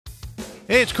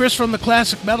Hey, it's Chris from the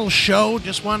Classic Metal Show.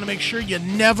 Just wanted to make sure you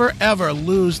never, ever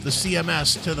lose the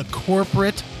CMS to the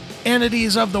corporate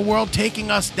entities of the world taking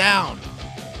us down.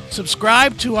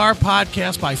 Subscribe to our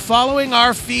podcast by following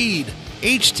our feed,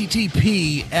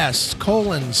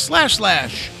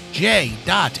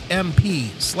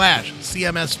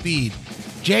 https://j.mp/CMS feed,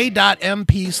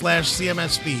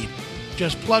 j.mp/CMS feed.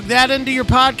 Just plug that into your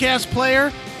podcast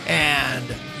player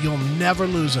and you'll never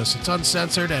lose us. It's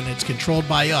uncensored and it's controlled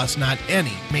by us, not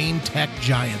any main tech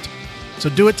giant. So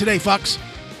do it today, fucks.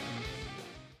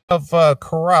 Of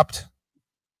corrupt.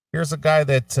 Here's a guy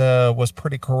that was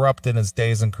pretty corrupt in his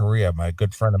days in Korea. My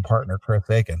good friend and partner, Chris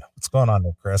Aiken. What's going on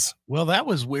there, Chris? Well, that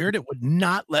was weird. It would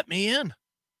not let me in.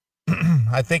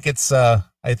 I think it's the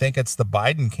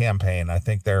Biden campaign. I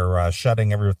think they're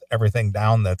shutting everything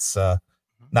down that's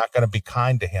not going to be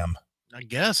kind to him. I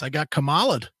guess I got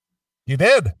Kamala'd. You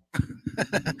did.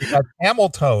 You got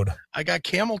camel-toed. I got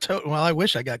camel-toed. Well, I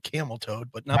wish I got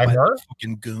camel-toed, but not by by her? that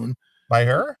fucking goon. By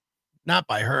her? Not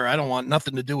by her. I don't want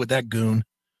nothing to do with that goon.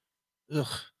 Ugh.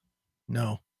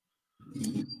 No.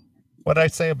 What did I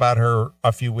say about her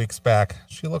a few weeks back?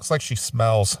 She looks like she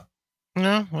smells.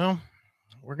 No, well,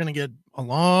 we're gonna get a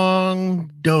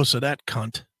long dose of that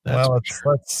cunt. Well,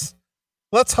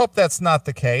 let's hope that's not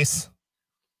the case.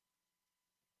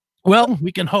 Well,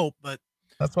 we can hope, but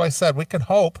that's why I said we can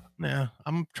hope. Yeah,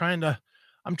 I'm trying to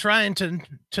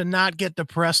not get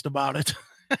depressed about it.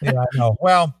 Yeah, I know.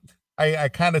 Well, I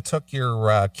kind of took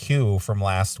your cue from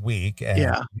last week,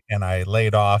 and I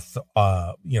laid off,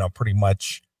 pretty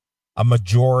much a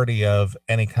majority of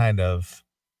any kind of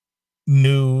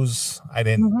news. I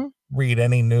didn't read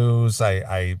any news.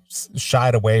 I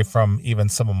shied away from even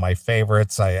some of my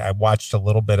favorites. I watched a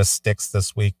little bit of Styx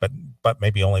this week, but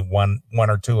maybe only one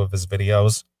or two of his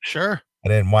videos. Sure. I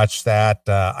didn't watch that.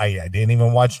 I didn't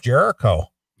even watch Jericho.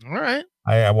 All right.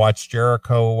 I watched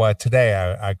Jericho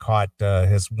today. I caught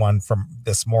his one from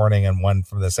this morning and one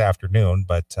from this afternoon,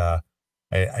 but I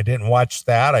didn't watch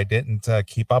that. I didn't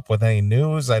keep up with any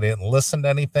news. I didn't listen to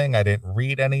anything. I didn't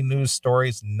read any news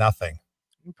stories, nothing.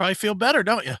 You probably feel better,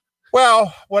 don't you?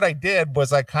 Well, what I did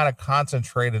was I kind of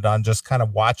concentrated on just kind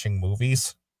of watching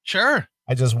movies. Sure.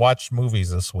 I just watched movies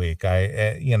this week.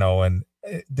 And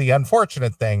the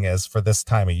unfortunate thing is for this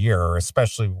time of year,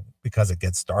 especially because it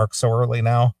gets dark so early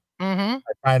now, I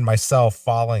find myself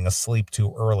falling asleep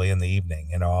too early in the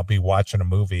evening. I'll be watching a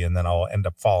movie and then I'll end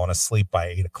up falling asleep by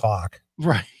 8 o'clock.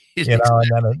 Right. And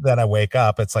then I wake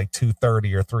up, it's like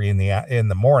 2:30 or 3 in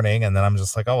the morning. And then I'm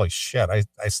just like, holy shit, I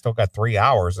still got 3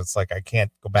 hours. It's like, I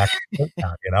can't go back to sleep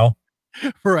now,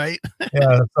 Right.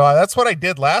 Yeah. So that's what I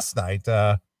did last night.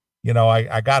 I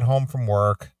got home from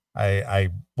work.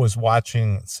 I was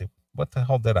watching, let's see, what the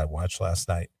hell did I watch last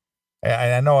night?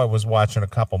 I know I was watching a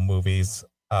couple movies.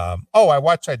 I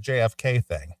watched that JFK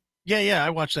thing. Yeah, I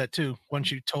watched that too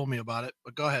once you told me about it,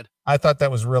 but go ahead. I thought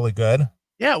that was really good.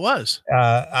 Yeah, it was.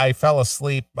 I fell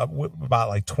asleep about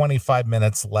like 25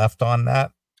 minutes left on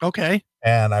that. Okay.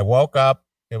 And I woke up.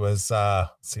 It was,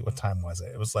 let's see, what time was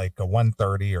it? It was like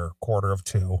 1:30 or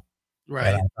 1:45. Right.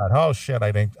 And I thought, oh shit,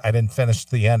 I didn't finish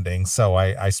the ending. So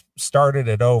I started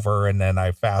it over and then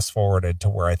I fast forwarded to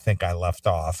where I think I left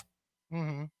off.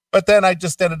 Mm-hmm. But then I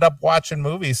just ended up watching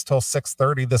movies till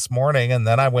 6:30 this morning, and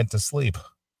then I went to sleep.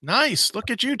 Nice.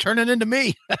 Look at you turning into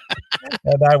me.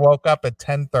 And I woke up at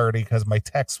 10:30 because my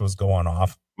text was going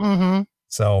off. Mm-hmm.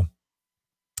 So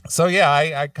yeah,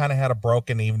 I kind of had a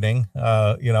broken evening,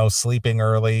 sleeping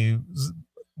early,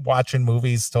 watching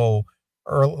movies till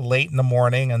late in the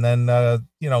morning, and then,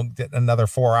 another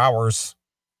 4 hours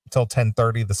till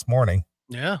 10:30 this morning.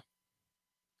 Yeah.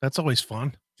 That's always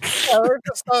fun.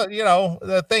 Just,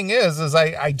 the thing is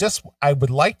I would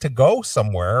like to go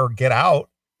somewhere or get out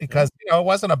because, it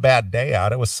wasn't a bad day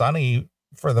out. It was sunny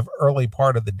for the early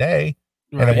part of the day,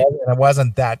 right. And it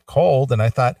wasn't that cold. And I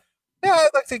thought, yeah, I'd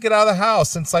like to get out of the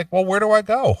house. And it's like, well, where do I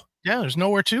go? Yeah, there's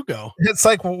nowhere to go. It's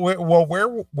like, well,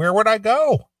 where would I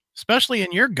go? Especially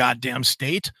in your goddamn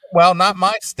state. Well, not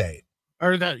my state.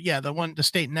 Or the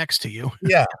state next to you.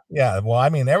 Yeah. Well, I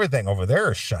mean, everything over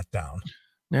there is shut down.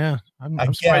 Yeah.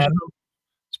 I'm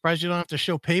surprised you don't have to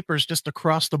show papers just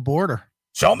across the border.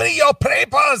 Show me your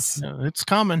papers. No, it's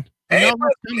coming. Papers,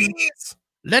 please.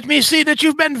 Let me see that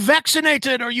you've been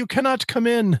vaccinated or you cannot come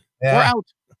in. Yeah. We're out.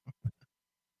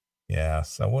 Yeah.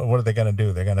 So what are they going to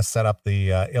do? They're going to set up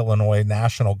the Illinois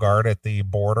National Guard at the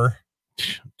border.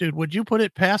 Dude, would you put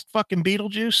it past fucking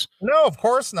Beetlejuice? No, of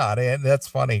course not. And that's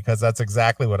funny because that's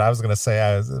exactly what I was going to say.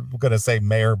 I was going to say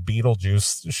Mayor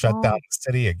Beetlejuice shut down the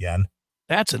city again.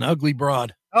 That's an ugly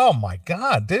broad. Oh my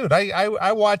God, dude.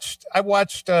 I watched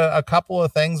a couple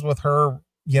of things with her,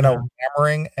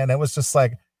 hammering, and it was just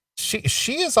like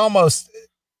she is almost,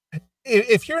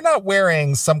 if you're not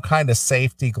wearing some kind of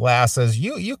safety glasses,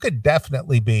 you could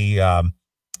definitely be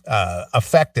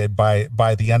affected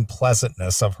by the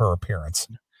unpleasantness of her appearance.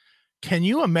 Can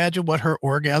you imagine what her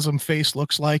orgasm face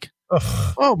looks like?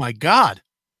 Ugh. Oh my God.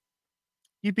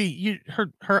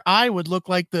 Her eye would look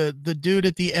like the dude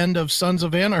at the end of Sons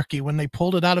of Anarchy when they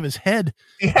pulled it out of his head.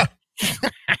 Yeah.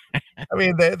 I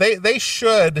mean, they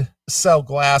should sell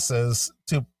glasses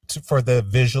for the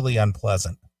visually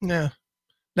unpleasant. Yeah.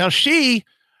 Now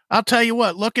I'll tell you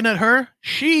what, looking at her,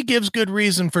 she gives good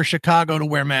reason for Chicago to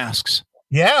wear masks.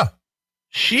 Yeah.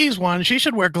 She's one. She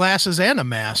should wear glasses and a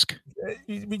mask.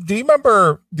 Do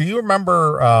you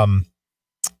remember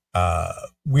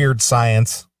Weird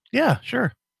Science? Yeah,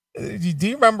 sure. Do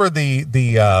you remember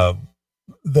the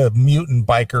mutant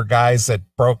biker guys that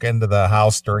broke into the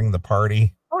house during the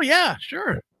party? Oh yeah,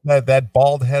 sure. That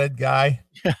bald headed guy.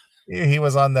 Yeah. He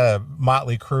was on the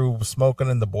Motley Crue Smoking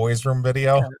in the Boys Room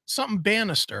video. Yeah, something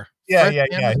Bannister. Yeah.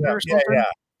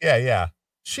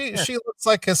 She looks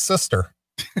like his sister.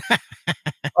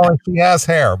 Oh, she has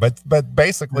hair, but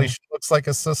basically she looks like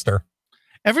his sister.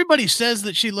 Everybody says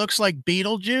that she looks like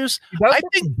Beetlejuice. I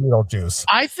think Beetlejuice.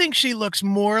 I think she looks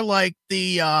more like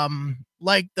the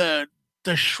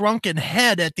shrunken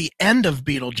head at the end of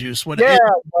Beetlejuice.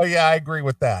 I agree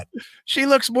with that. She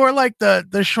looks more like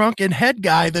the shrunken head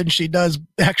guy than she does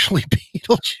actually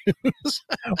Beetlejuice.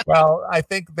 Well, I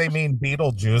think they mean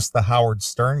Beetlejuice, the Howard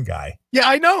Stern guy. Yeah,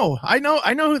 I know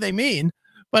who they mean,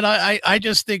 but I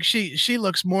just think she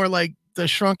looks more like the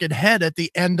shrunken head at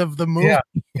the end of the movie.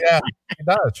 Yeah, she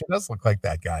does. She does look like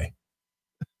that guy.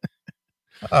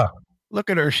 Look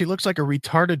at her. She looks like a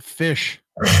retarded fish.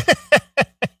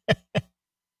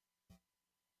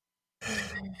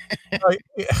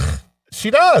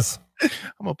 She does. I'm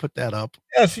gonna put that up.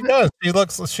 Yeah, she does.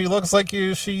 She looks like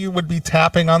you would be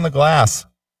tapping on the glass.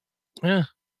 Yeah.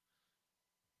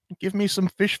 Give me some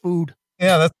fish food.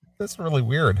 Yeah, that's really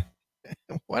weird.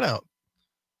 What else?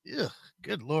 Yeah,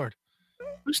 good Lord.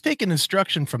 Who's taking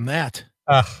instruction from that?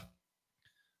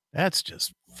 That's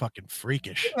just fucking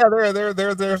freakish. Yeah,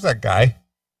 there's that guy.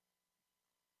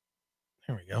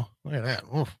 There we go. Look at that.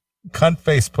 Oof. Cunt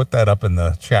face put that up in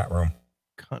the chat room.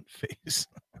 Cunt face.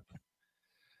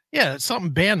 Yeah, it's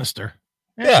something Bannister.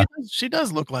 Yeah. She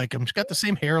does look like him. She's got the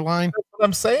same hairline. That's what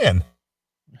I'm saying.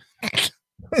 It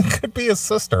could be his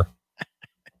sister.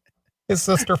 His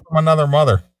sister from another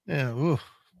mother. Yeah. Ooh,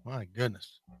 my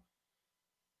goodness.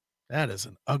 That is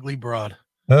an ugly broad.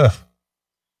 Ugh.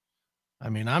 I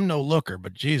mean, I'm no looker,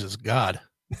 but Jesus God.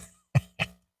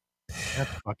 That's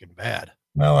fucking bad.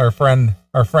 Well, our friend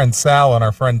Sal and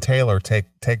our friend Taylor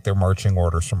take their marching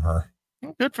orders from her.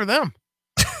 Well, good for them.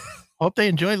 Hope they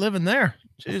enjoy living there.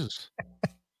 Jesus.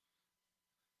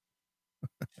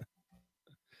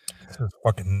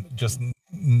 Fucking just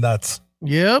nuts.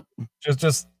 Yep.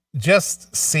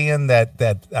 Just seeing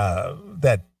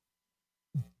that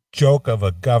joke of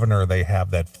a governor they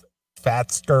have, that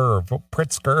Fatsker or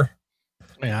Pritzker.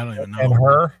 Yeah, I don't even know. And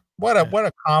her. What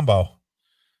a combo.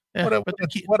 Yeah,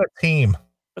 what a team.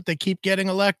 But they keep getting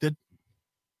elected.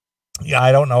 Yeah,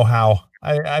 I don't know how.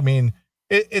 I mean,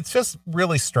 it's just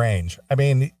really strange. I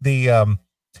mean, the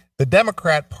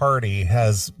Democrat Party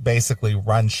has basically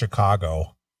run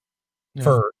Chicago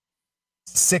for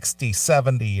 60,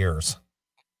 70 years.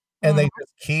 And they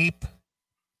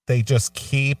just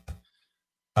keep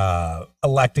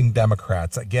electing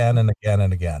Democrats again and again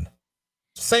and again.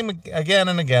 Same again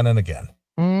and again and again.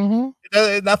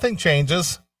 Mm-hmm. Nothing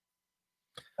changes.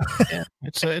 Yeah,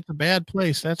 it's a bad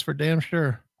place. That's for damn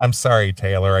sure. I'm sorry,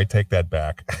 Taylor. I take that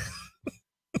back.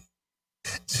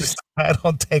 I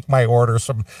don't take my orders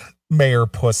from Mayor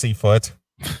Pussyfoot.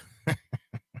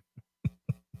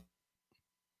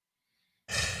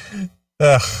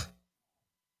 Ugh.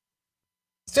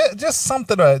 Just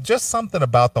something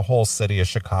about the whole city of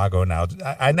Chicago now.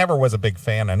 I never was a big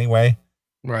fan anyway.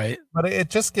 Right. But it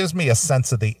just gives me a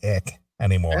sense of the ick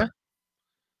anymore. Yeah.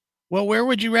 Well, where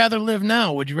would you rather live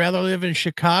now? Would you rather live in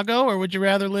Chicago or would you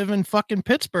rather live in fucking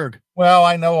Pittsburgh? Well,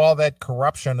 I know all that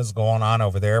corruption is going on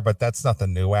over there, but that's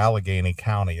nothing new. Allegheny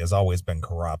County has always been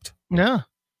corrupt. Yeah.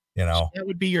 You know, that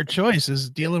would be your choice, is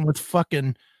dealing with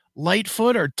fucking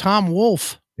Lightfoot or Tom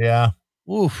Wolfe. Yeah.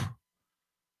 Oof.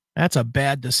 That's a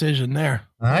bad decision there.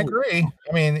 I agree.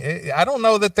 I mean, I don't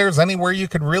know that there's anywhere you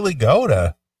could really go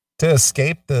to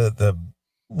escape the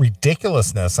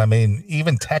ridiculousness. I mean,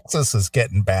 even Texas is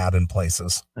getting bad in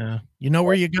places. Yeah. You know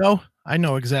where you go? I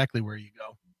know exactly where you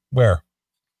go. Where?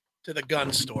 To the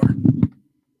gun store.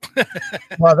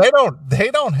 Well, they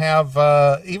don't have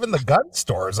even the gun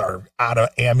stores are out of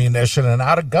ammunition and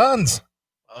out of guns.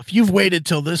 If you've waited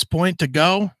till this point to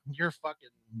go, you're fucking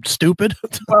stupid.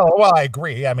 Well, I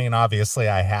agree. I mean, obviously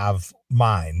I have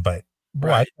mine, but boy,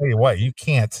 right. I tell you what, you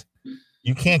can't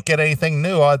get anything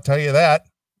new, I'll tell you that.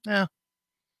 Yeah.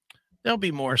 There'll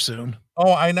be more soon.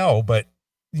 Oh, I know, but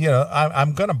you know,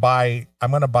 I'm gonna buy.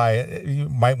 You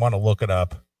might want to look it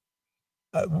up.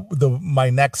 My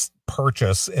next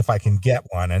purchase, if I can get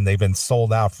one, and they've been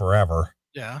sold out forever.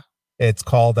 Yeah, it's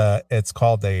called a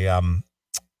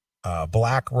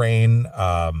Black Rain.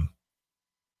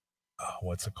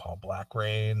 What's it called? Black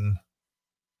Rain.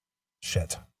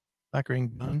 Shit. Black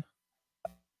Rain gun.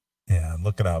 Yeah,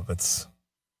 look it up. It's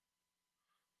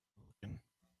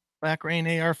Black Rain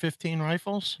AR-15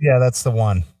 rifles. Yeah, that's the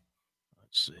one.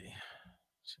 Let's see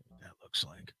what that looks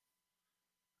like.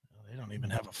 They don't even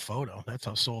have a photo. That's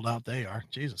how sold out they are.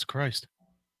 Jesus Christ.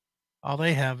 All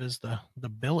they have is the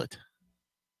billet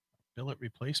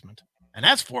replacement. And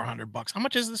that's $400. How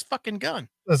much is this fucking gun?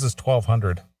 This is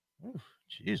 $1,200.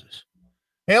 Jesus.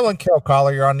 Hail and kill,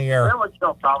 caller. You're on the air. Hail and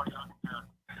kill, caller.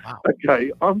 Wow.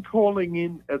 Okay, I'm calling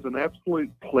in as an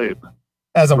absolute pleb.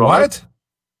 As a what?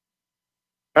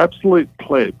 Absolute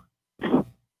pleb.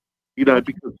 You know,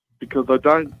 because I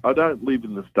don't live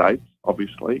in the States,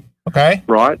 obviously. Okay.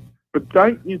 Right? But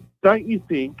don't you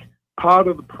think part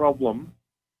of the problem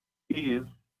is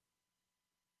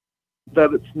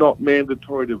that it's not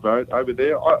mandatory to vote over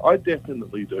there? I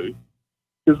definitely do.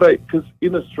 Because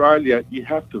in Australia you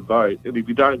have to vote, and if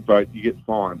you don't vote you get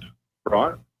fined,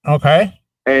 right? Okay.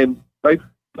 And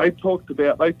they talked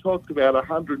about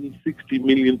 160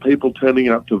 million people turning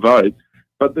up to vote,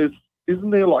 but isn't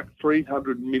there like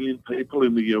 300 million people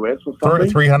in the US or something?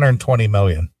 320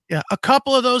 million. Yeah, a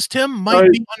couple of those, Tim,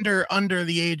 might be under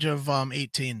the age of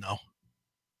 18 though.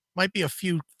 Might be a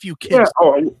few kids. Yeah.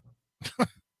 Oh.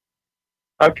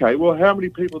 Okay. Well, how many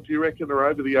people do you reckon are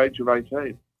over the age of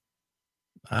 18?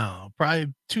 Oh,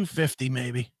 probably 250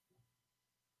 maybe.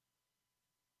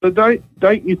 So don't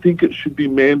you think it should be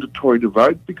mandatory to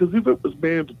vote? Because if it was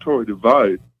mandatory to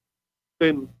vote,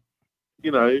 then,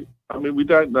 you know, I mean, we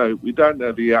don't know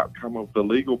the outcome of the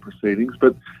legal proceedings.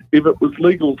 But if it was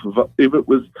if it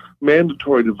was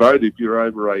mandatory to vote if you're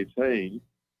over 18,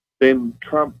 then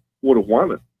Trump would have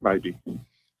won it, maybe.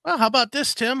 Well, how about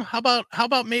this, Tim? How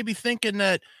about maybe thinking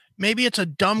that maybe it's a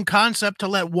dumb concept to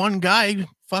let one guy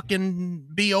fucking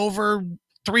be over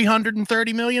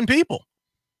 330 million people.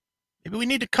 Maybe we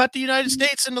need to cut the United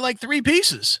States into like 3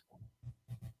 pieces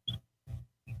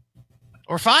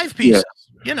or 5 pieces.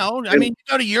 Yeah. You know, I mean, you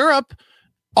go to Europe,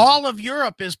 all of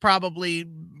Europe is probably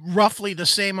roughly the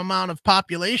same amount of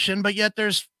population, but yet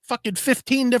there's fucking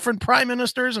 15 different prime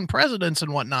ministers and presidents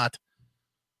and whatnot.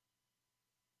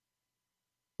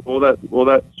 Well,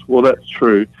 that's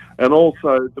true. And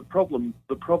also the problem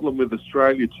with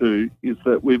Australia too is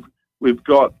that we've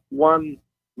got one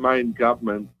main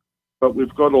government, but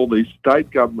we've got all these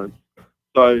state governments.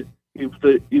 So if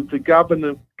the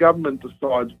government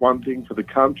decides one thing for the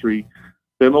country,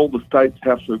 then all the states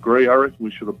have to agree. I reckon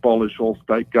we should abolish all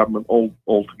state government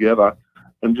altogether,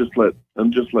 and just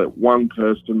let one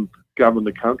person govern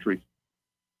the country.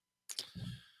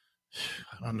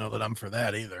 I don't know that I'm for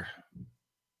that either.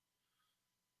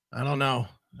 I don't know.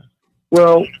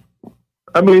 Well,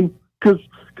 I mean, because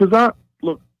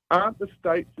aren't the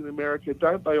states in America,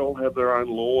 don't they all have their own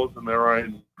laws and their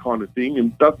own kind of thing?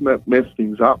 And doesn't that mess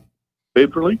things up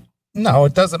federally? No,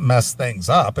 it doesn't mess things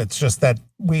up. It's just that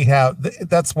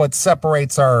that's what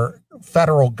separates our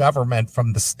federal government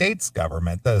from the state's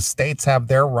government. The states have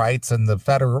their rights and the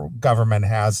federal government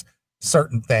has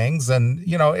certain things, and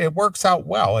you know, it works out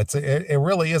well. It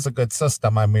really is a good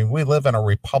system. I mean, we live in a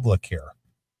republic here.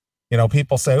 You know,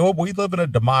 people say, "Oh, we live in a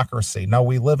democracy." No,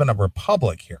 we live in a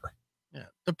republic here. Yeah.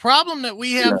 The problem that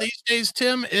we have these days,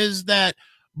 Tim, is that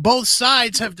both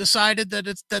sides have decided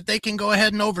that they can go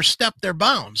ahead and overstep their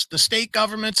bounds. The state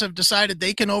governments have decided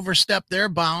they can overstep their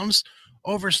bounds,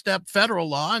 overstep federal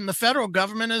law, and the federal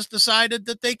government has decided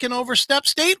that they can overstep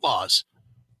state laws.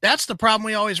 That's the problem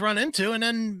we always run into, and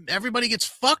then everybody gets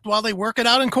fucked while they work it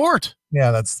out in court.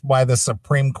 Yeah, that's why the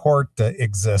Supreme Court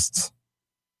exists.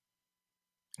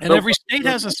 And every state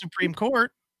has a Supreme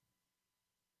Court.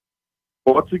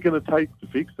 What's it going to take to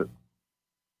fix it?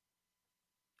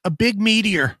 A big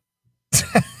meteor.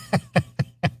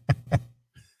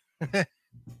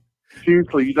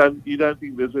 Seriously, you don't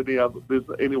think there's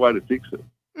any way to fix it?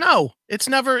 No, it's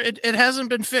never. It hasn't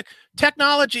been fixed.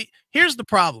 Technology. Here's the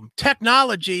problem.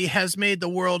 Technology has made the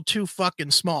world too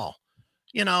fucking small.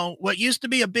 You know, what used to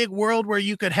be a big world where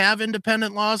you could have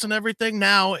independent laws and everything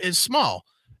now is small.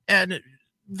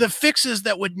 the fixes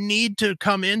that would need to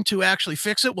come in to actually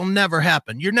fix it will never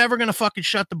happen. You're never going to fucking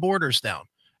shut the borders down.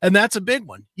 And that's a big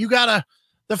one.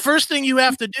 The first thing you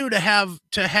have to do to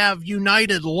have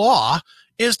united law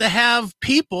is to have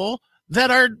people that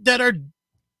are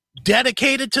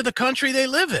dedicated to the country they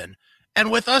live in. And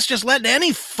with us just letting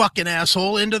any fucking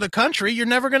asshole into the country, you're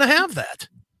never going to have that.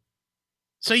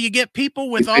 So you get people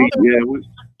with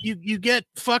you get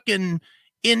fucking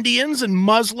Indians and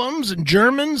Muslims and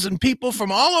Germans and people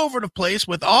from all over the place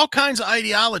with all kinds of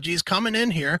ideologies coming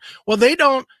in here. Well,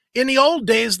 in the old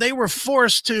days, they were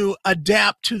forced to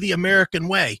adapt to the American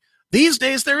way. These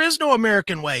days, there is no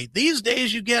American way. These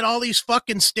days, you get all these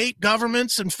fucking state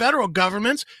governments and federal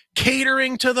governments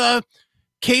catering to the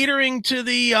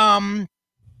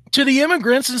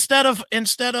immigrants instead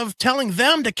of telling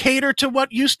them to cater to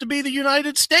what used to be the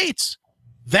United States.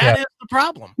 That is the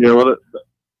problem. Yeah, well,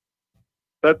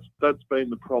 that's been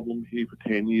the problem here for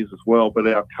 10 years as well. But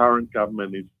our current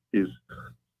government is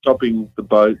stopping the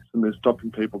boats, and they're stopping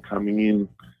people coming in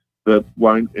that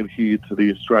won't adhere to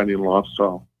the Australian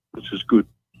lifestyle, which is good.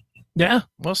 Yeah,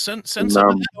 well, send some of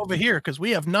that over here, because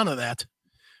we have none of that.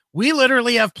 We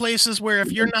literally have places where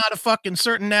if you're not a fucking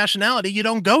certain nationality, you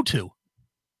don't go to.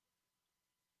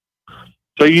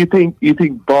 So you think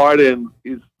Biden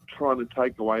is trying to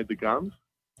take away the guns?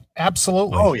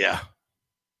 Absolutely. Oh yeah.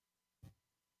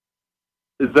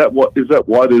 Is that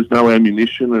why there's no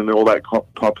ammunition and all that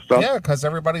type of stuff? Yeah, because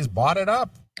everybody's bought it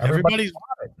up.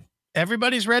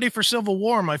 Everybody's ready for civil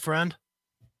war, my friend.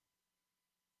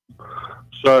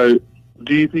 So,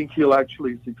 do you think he'll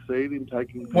actually succeed in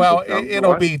taking? Well,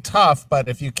 it'll be tough, but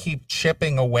if you keep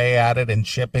chipping away at it and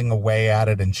chipping away at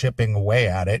it and chipping away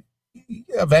at it,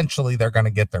 eventually they're going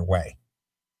to get their way.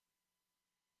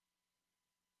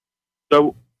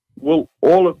 So, will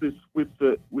all of this with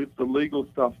the legal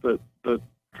stuff that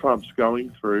Trump's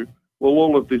going through, will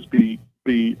all of this be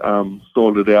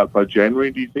sorted out by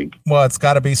January, do you think? Well, it's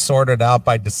got to be sorted out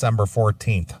by December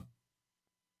 14th.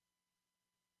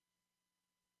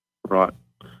 Right.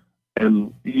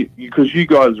 And because you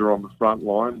guys are on the front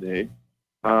line there,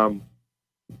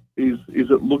 is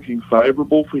it looking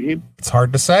favourable for him? It's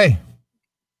hard to say.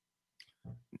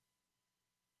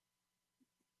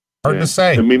 Hard to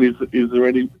say. I mean, is there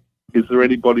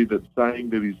anybody that's saying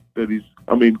that he's?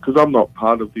 I mean, because I'm not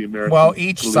part of the American. Well,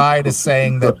 each side is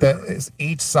saying that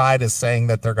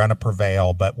they're going to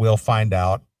prevail, but we'll find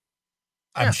out.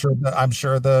 I'm sure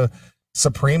the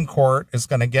Supreme Court is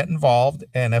going to get involved,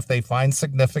 and if they find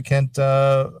significant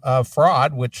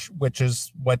fraud, which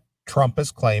is what Trump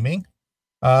is claiming,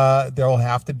 they'll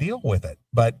have to deal with it.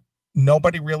 But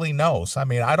nobody really knows. I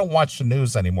mean, I don't watch the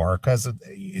news anymore because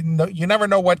you never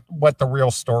know what the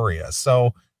real story is.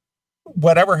 So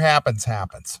whatever happens.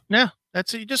 Yeah,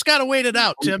 you just got to wait it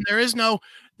out, Tim. There is no,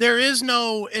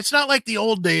 it's not like the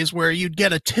old days where you'd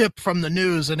get a tip from the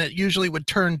news and it usually would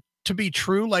turn to be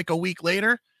true like a week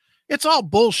later. It's all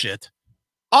bullshit.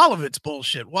 All of it's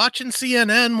bullshit. Watching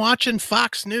CNN, watching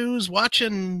Fox News,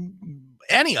 watching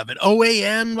any of it,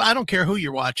 OAN, I don't care who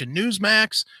you're watching,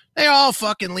 Newsmax, they all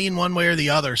fucking lean one way or the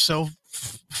other. So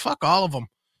fuck all of them.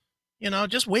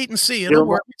 Just wait and see. It'll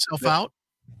work itself out.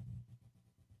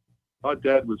 My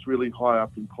dad was really high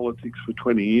up in politics for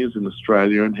 20 years in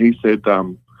Australia, and he said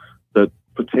that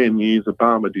for 10 years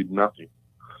Obama did nothing.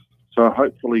 So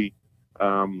hopefully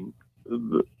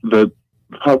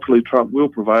hopefully Trump will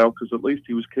prevail, because at least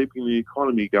he was keeping the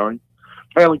economy going.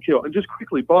 Hail and kill. And just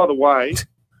quickly, by the way,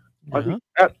 I think it's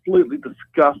absolutely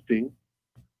disgusting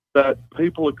that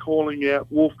people are calling out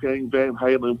Wolfgang Van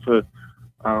Halen for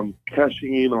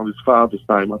cashing in on his father's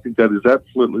name. I think that is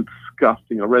absolutely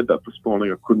disgusting. I read that this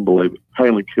morning. I couldn't believe it.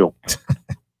 Hail and kill.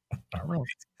 All right.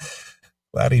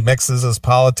 Glad he mixes his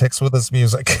politics with his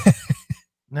music.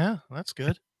 Yeah, that's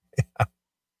good. Yeah.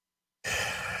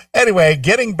 Anyway,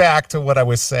 getting back to what I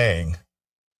was saying,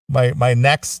 my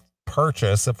next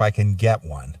purchase, if I can get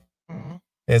one,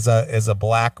 is a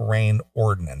Black Rain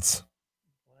ordinance.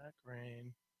 Black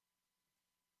Rain.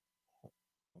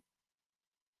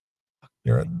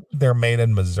 They're made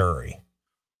in Missouri.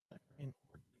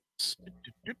 Let's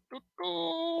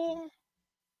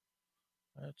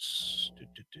open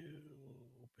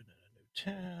a new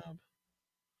tab.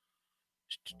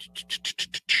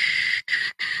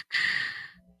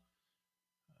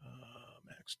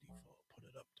 Max default, put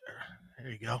it up there.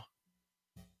 There you go.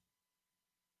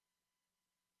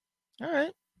 All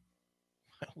right.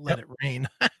 Let it rain.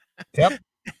 Yep.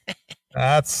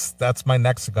 That's my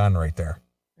next gun right there.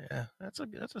 Yeah, that's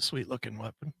a sweet looking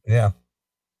weapon. Yeah.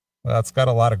 Well, it's got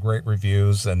a lot of great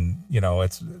reviews, and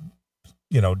it's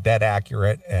dead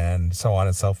accurate and so on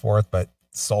and so forth, but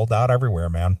sold out everywhere,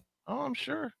 man. Oh, I'm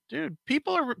sure, dude.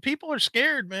 People are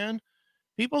scared, man.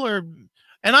 People are,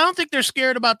 and I don't think they're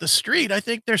scared about the street. I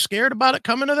think they're scared about it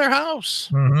coming to their house.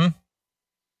 Mm-hmm.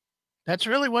 That's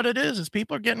really what it is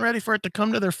people are getting ready for it to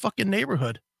come to their fucking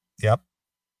neighborhood. Yep.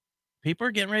 People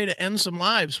are getting ready to end some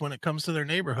lives when it comes to their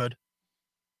neighborhood.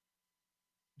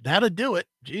 That'll do it.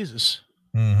 Jesus.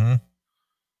 Mm-hmm.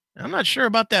 I'm not sure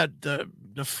about that, the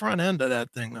front end of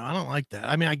that thing, though. I don't like that.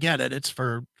 I mean, I get it. It's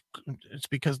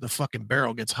because the fucking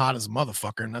barrel gets hot as a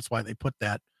motherfucker, and that's why they put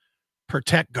that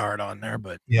protect guard on there.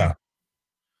 But yeah,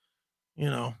 I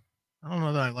don't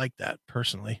know that I like that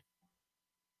personally.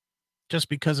 Just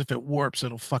because if it warps,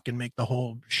 it'll fucking make the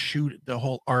whole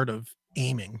art of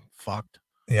aiming fucked.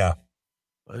 Yeah.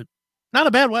 But not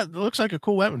a bad weapon. It looks like a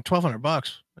cool weapon.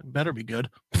 $1,200. It better be good.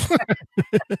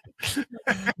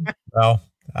 Well,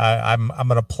 I'm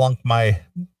gonna plunk my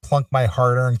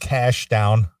hard-earned cash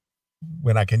down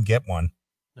when I can get one.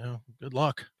 No, good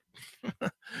luck.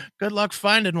 Good luck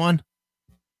finding one.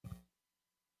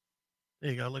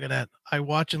 There you go. Look at that. I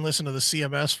watch and listen to the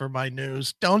CMS for my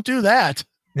news. Don't do that.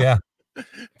 Yeah.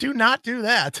 Do not do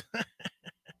that.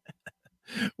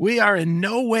 We are in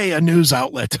no way a news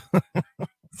outlet.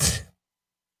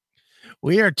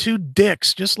 We are two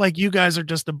dicks, just like you guys are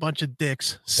just a bunch of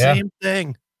dicks. Same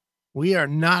thing. We are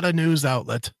not a news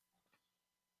outlet.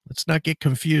 Let's not get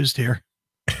confused here.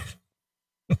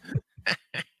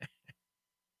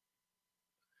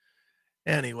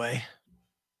 Anyway.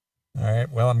 All right.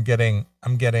 Well, I'm getting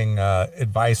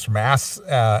advice from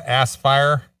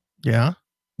Assfire. Yeah.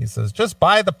 He says, just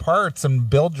buy the parts and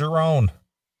build your own.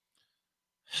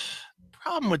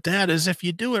 Problem with that is if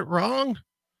you do it wrong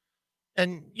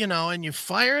and you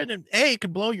fire it, and it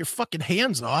could blow your fucking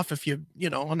hands off if you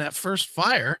on that first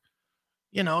fire,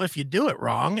 if you do it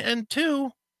wrong. And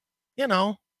two,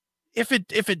 if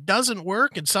it doesn't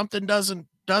work and something doesn't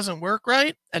work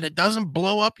right and it doesn't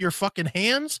blow up your fucking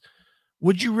hands,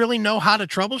 would you really know how to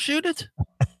troubleshoot it?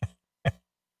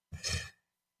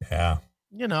 Yeah.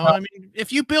 I mean,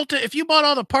 if you bought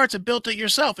all the parts and built it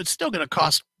yourself, it's still going to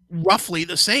cost roughly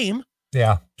the same.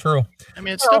 Yeah, true. I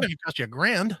mean, it's still going to cost you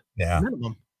 $1,000. Yeah.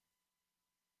 Minimum.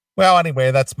 Well,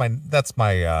 anyway, that's what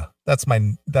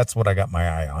I got my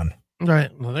eye on.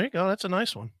 Right. Well, there you go. That's a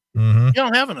nice one. Mm-hmm. You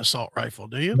don't have an assault rifle,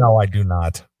 do you? No, I do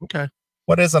not. Okay.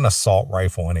 What is an assault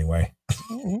rifle anyway?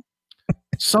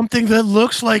 Something that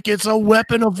looks like it's a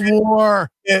weapon of war.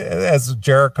 As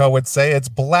Jericho would say, it's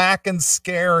black and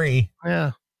scary.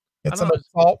 Yeah. It's an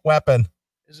assault weapon.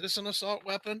 Is this an assault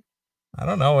weapon? I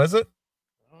don't know. Is it?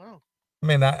 I don't know. I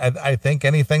mean, I think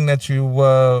anything that you,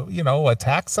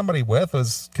 attack somebody with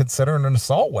is considered an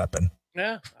assault weapon.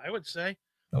 Yeah, I would say.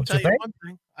 Don't I'll you tell you think? one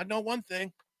thing. I know one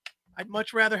thing. I'd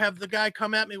much rather have the guy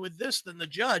come at me with this than the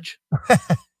judge. And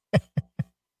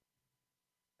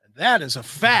that is a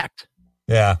fact.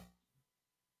 Yeah.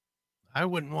 I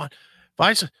wouldn't want,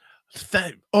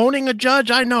 owning a judge,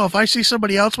 I know if I see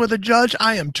somebody else with a judge,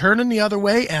 I am turning the other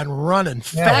way and running.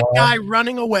 Fat guy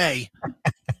running away.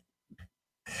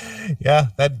 Yeah,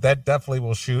 that definitely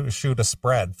will shoot a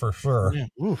spread for sure. Yeah,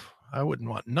 oof, I wouldn't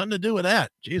want nothing to do with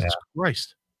that. Jesus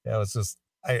Christ. Yeah, it was just,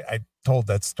 I told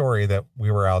that story that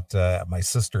we were out at my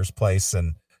sister's place,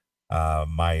 and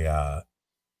my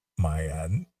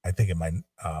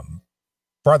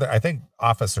brother, I think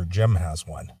Officer Jim has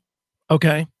one.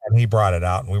 Okay. And he brought it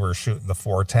out, and we were shooting the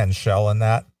 410 shell in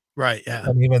that. Right, yeah.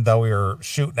 And even though we were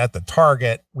shooting at the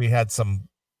target, we had some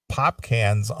pop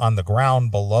cans on the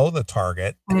ground below the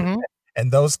target,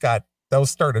 and those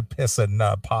started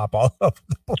pissing pop all over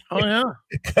the place. Oh yeah,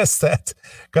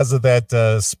 because of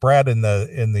that spread in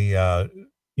the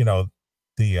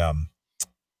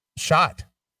shot.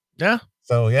 Yeah.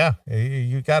 So yeah,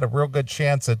 you got a real good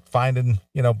chance at finding,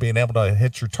 being able to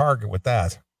hit your target with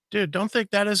that. Dude, don't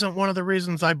think that isn't one of the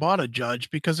reasons I bought a judge,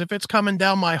 because if it's coming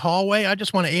down my hallway, I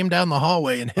just want to aim down the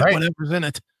hallway and hit whatever's in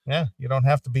it. Yeah, you don't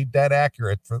have to be dead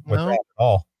accurate with that at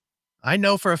all. I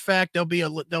know for a fact there'll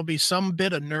be some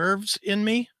bit of nerves in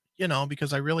me,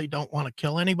 because I really don't want to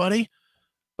kill anybody,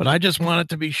 but I just want it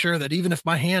to be sure that even if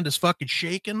my hand is fucking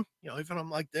shaking, even I'm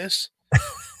like this,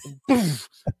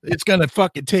 it's gonna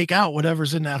fucking take out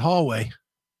whatever's in that hallway.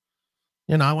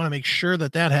 I want to make sure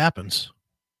that happens.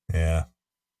 Yeah.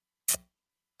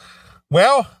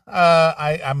 Well,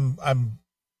 I'm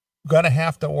gonna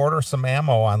have to order some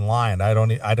ammo online. I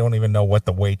don't even know what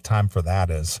the wait time for that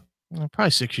is.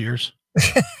 Probably 6 years.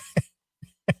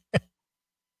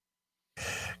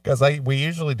 Because we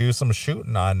usually do some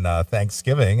shooting on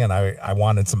Thanksgiving, and I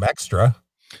wanted some extra.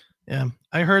 Yeah,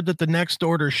 I heard that the next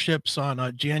order ships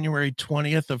on January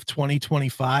 20th of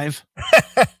 2025.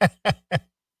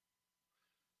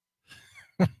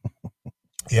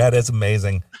 Yeah, it is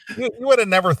amazing. You would have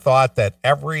never thought that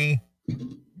every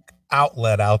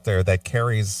outlet out there that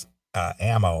carries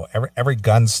ammo, every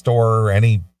gun store,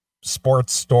 any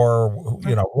sports store,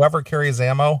 whoever carries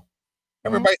ammo,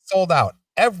 everybody sold out.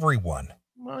 Everyone.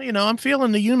 Well, I'm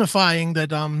feeling the unifying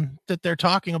that they're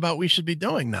talking about we should be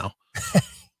doing now.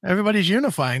 Everybody's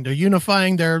unifying. They're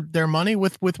unifying their money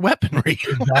with weaponry.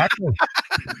 Exactly.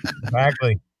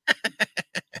 Exactly.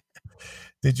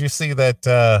 Did you see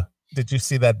that? Did you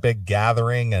see that big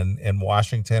gathering in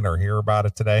Washington or hear about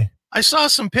it today? I saw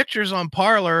some pictures on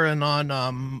Parler and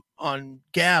on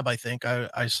Gab. I think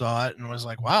I saw it and was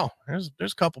like, wow, there's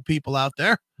a couple people out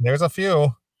there. There's a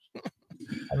few.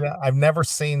 I've never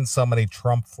seen so many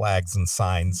Trump flags and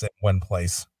signs in one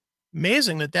place.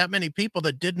 Amazing that many people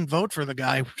that didn't vote for the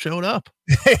guy showed up.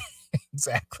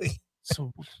 Exactly.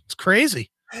 So it's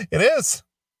crazy. It is.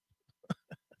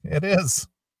 It is.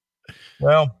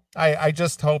 Well, I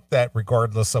just hope that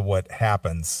regardless of what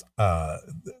happens,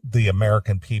 the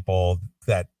American people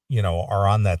that, are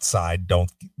on that side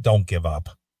don't give up.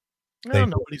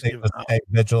 Nobody's giving up. Stay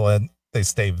vigilant. They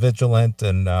stay vigilant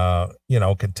and,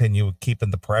 continue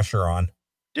keeping the pressure on.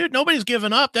 Dude, nobody's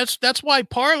giving up. That's why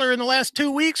Parler in the last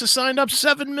 2 weeks has signed up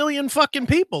 7 million fucking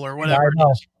people or whatever. Yeah, I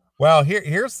know. Well,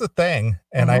 here's the thing.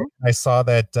 And I saw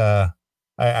that,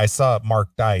 I saw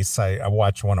Mark Dice. I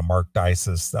watched one of Mark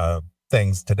Dice's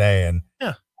things today, and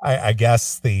yeah, I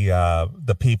guess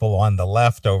the people on the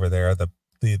left over there, the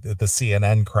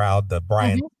CNN crowd, the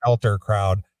Brian Stelter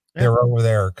crowd, they're over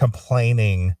there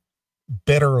complaining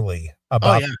bitterly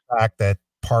about the fact that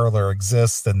Parler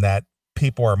exists and that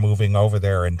people are moving over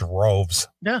there in droves.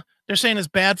 Yeah, they're saying it's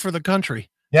bad for the country.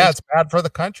 Yeah, it's bad for the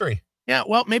country. Yeah,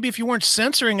 well, maybe if you weren't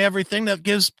censoring everything that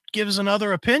gives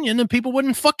another opinion, then people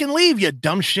wouldn't fucking leave, you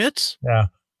dumb shits. Yeah.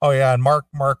 Oh yeah, and Mark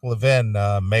Levin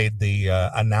made the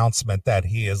announcement that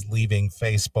he is leaving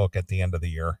Facebook at the end of the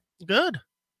year. Good.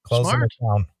 Closing it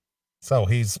down. So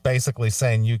he's basically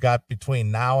saying you got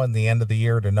between now and the end of the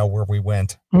year to know where we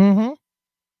went. Mm-hmm.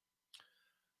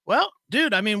 Well,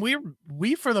 dude, I mean,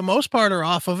 we for the most part are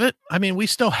off of it. I mean, we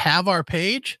still have our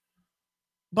page,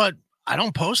 but I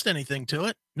don't post anything to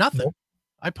it. Nothing. Nope.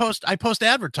 I post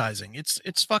advertising. It's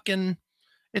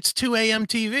 2 a.m.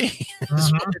 TV.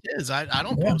 That's what it is. I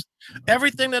don't post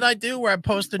everything that I do where I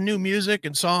post the new music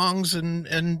and songs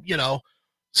and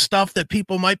stuff that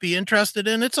people might be interested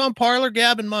in. It's on Parler,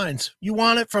 Gab, and Minds. You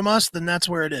want it from us, then that's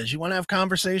where it is. You want to have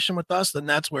conversation with us, then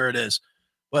that's where it is.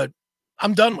 But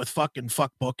I'm done with fucking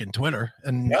fuckbook and Twitter.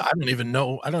 And I don't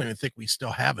even think we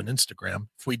still have an Instagram.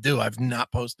 If we do, I've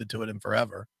not posted to it in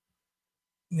forever.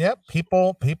 Yep,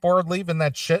 people are leaving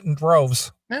that shit in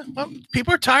droves. Yeah, well,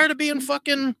 people are tired of being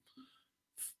fucking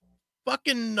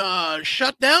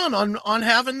shut down on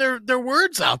having their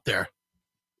words out there.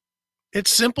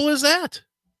 It's simple as that.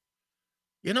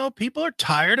 People are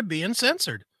tired of being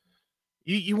censored.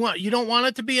 You don't want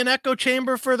it to be an echo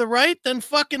chamber for the right, then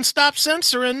fucking stop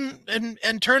censoring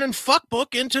and turning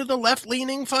fuckbook into the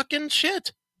left-leaning fucking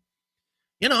shit.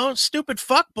 Stupid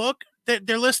fuckbook.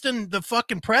 They're listing the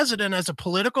fucking president as a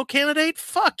political candidate.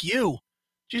 Fuck you.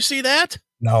 Did you see that?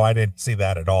 No, I didn't see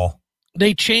that at all.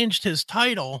 They changed his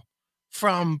title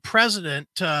from president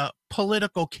to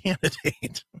political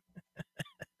candidate.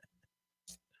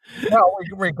 Well,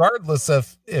 regardless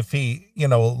if he,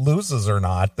 loses or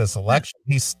not this election,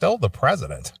 he's still the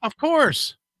president. Of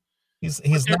course. He's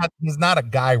not a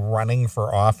guy running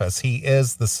for office. He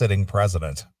is the sitting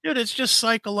president. Dude, it's just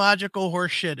psychological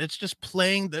horseshit. It's just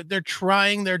they're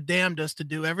trying their damnedest to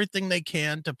do everything they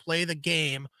can to play the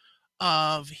game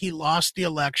of he lost the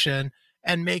election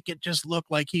and make it just look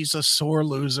like he's a sore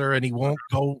loser and he won't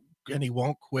go and he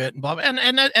won't quit and blah, blah.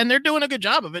 And they're doing a good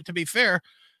job of it, to be fair.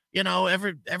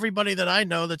 Everybody that I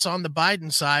know that's on the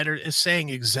Biden side is saying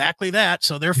exactly that.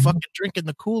 So they're fucking drinking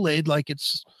the Kool-Aid like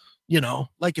it's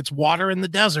water in the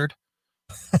desert.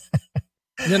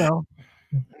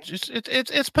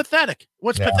 It's pathetic.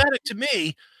 What's pathetic to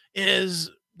me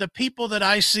is the people that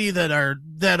I see that are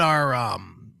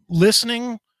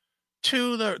listening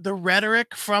to the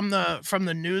rhetoric from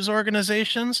the news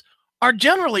organizations are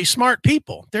generally smart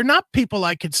people. They're not people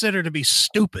I consider to be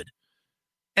stupid.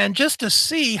 And just to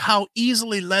see how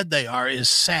easily led they are is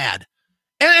sad.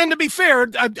 And to be fair,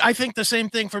 I think the same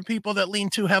thing for people that lean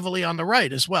too heavily on the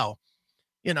right as well.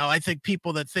 I think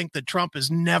people that think that Trump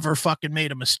has never fucking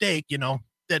made a mistake,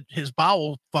 that his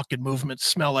bowel fucking movements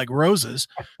smell like roses,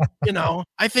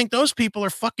 I think those people are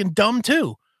fucking dumb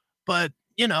too. But,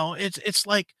 it's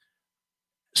like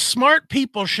smart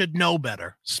people should know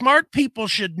better. Smart people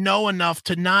should know enough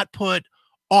to not put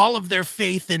all of their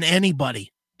faith in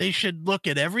anybody. They should look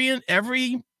at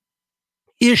every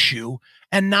issue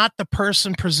and not the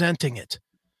person presenting it.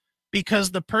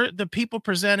 Because the people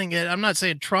presenting it, I'm not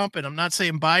saying Trump and I'm not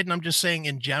saying Biden, I'm just saying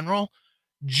in general,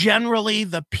 generally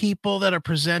the people that are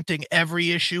presenting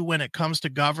every issue when it comes to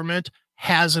government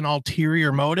has an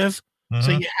ulterior motive.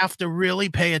 So you have to really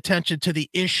pay attention to the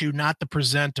issue, not the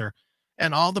presenter.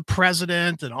 And all the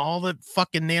president and all the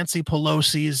fucking Nancy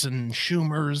Pelosi's and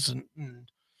Schumer's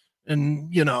and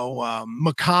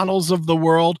McConnell's of the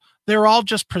world, they're all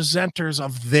just presenters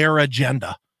of their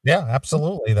agenda. Yeah,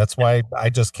 absolutely. That's why I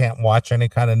just can't watch any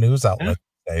kind of news outlet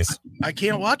these days. I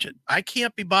can't watch it. I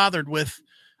can't be bothered with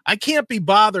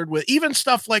even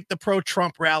stuff like the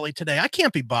pro-Trump rally today. I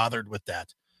can't be bothered with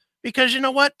that because you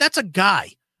know what? That's a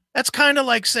guy. That's kind of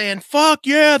like saying, fuck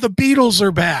yeah, the Beatles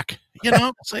are back.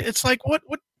 It's like,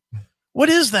 what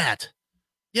is that?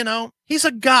 He's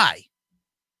a guy.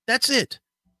 That's it.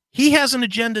 He has an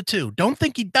agenda too. Don't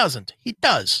think he doesn't. He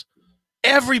does.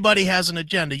 Everybody has an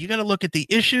agenda. You got to look at the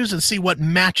issues and see what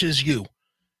matches you.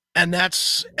 And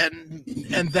that's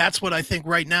what I think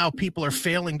right now people are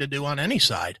failing to do on any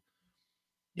side.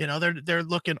 They're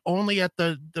looking only at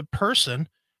the person,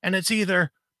 and it's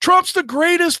either Trump's the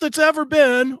greatest that's ever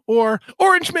been, or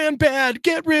Orange Man bad,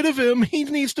 get rid of him, he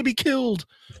needs to be killed.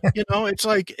 It's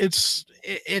like it's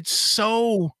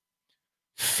so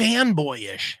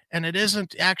fanboyish, and it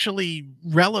isn't actually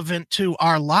relevant to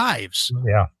our lives.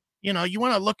 Yeah. You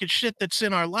want to look at shit that's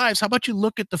in our lives. How about you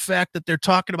look at the fact that they're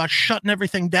talking about shutting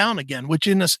everything down again, which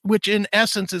in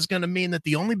essence is going to mean that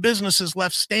the only businesses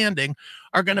left standing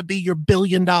are going to be your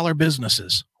billion-dollar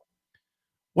businesses.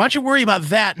 Why don't you worry about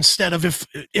that instead of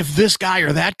if this guy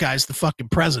or that guy's the fucking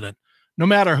president? No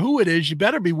matter who it is, you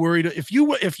better be worried. If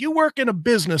you work in a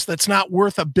business that's not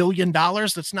worth $1 billion,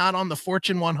 that's not on the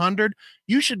Fortune 100,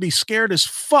 you should be scared as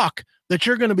fuck that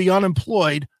you're going to be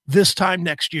unemployed this time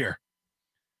next year.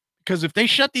 Because if they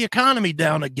shut the economy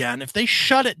down again, if they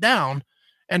shut it down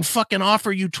and fucking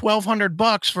offer you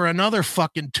 $1,200 for another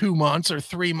fucking 2 months or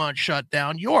 3 months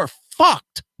shutdown, you're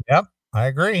fucked. Yep, I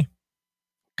agree.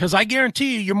 Because I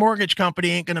guarantee you, your mortgage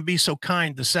company ain't going to be so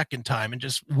kind the second time and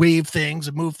just waive things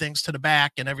and move things to the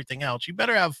back and everything else. You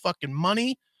better have fucking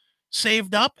money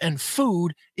saved up and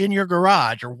food in your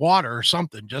garage or water or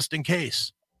something just in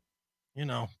case.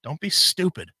 Don't be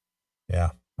stupid.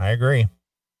 Yeah, I agree.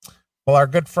 Well, our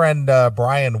good friend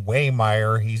Brian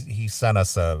Waymeyer, he sent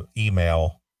us a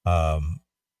email.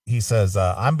 He says,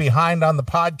 I'm behind on the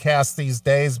podcast these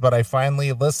days, but I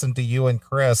finally listened to you and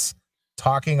Chris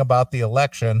talking about the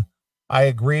election. I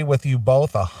agree with you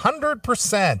both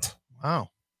 100%. Wow.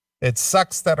 It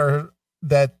sucks that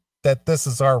this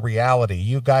is our reality.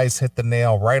 You guys hit the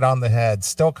nail right on the head.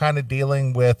 Still kind of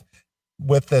dealing with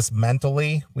this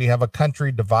mentally. We have a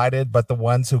country divided, but the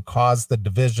ones who caused the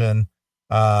division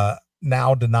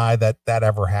now deny that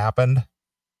ever happened.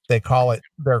 They're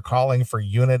calling for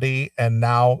unity, and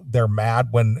now they're mad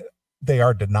when they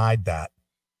are denied that.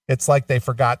 It's like they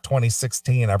forgot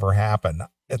 2016 ever happened.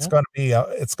 It's going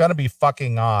to be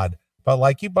fucking odd. But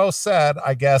like you both said,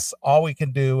 I guess all we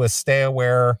can do is stay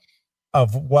aware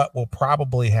of what will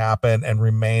probably happen and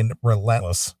remain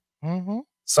relentless. Mm-hmm.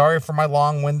 Sorry for my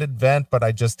long-winded vent, but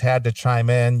I just had to chime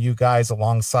in. You guys,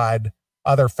 alongside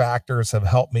other factors, have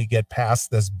helped me get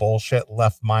past this bullshit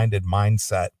left-minded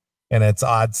mindset. And it's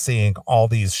odd seeing all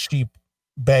these sheep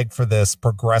beg for this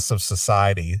progressive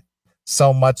society.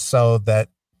 So much so that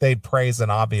they'd praise an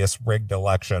obvious rigged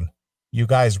election. You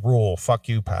guys rule. Fuck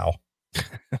you, pal.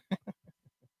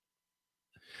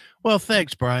 Well,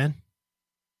 thanks, Brian.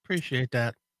 Appreciate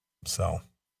that. So,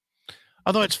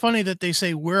 although it's funny that they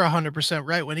say we're 100%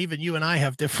 right when even you and I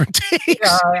have different takes.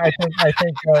 Yeah,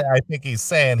 I think he's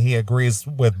saying he agrees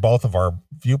with both of our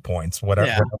viewpoints,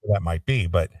 whatever that might be.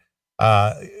 But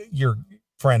your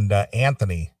friend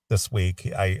Anthony this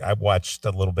week, I watched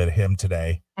a little bit of him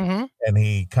today, and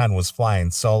he kind of was flying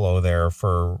solo there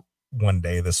for one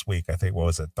day this week. I think, what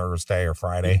was it, Thursday or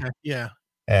Friday? Yeah.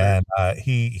 And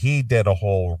he did a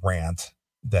whole rant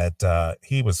that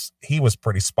he was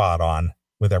pretty spot on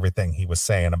with everything he was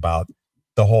saying about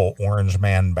the whole Orange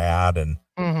Man bad and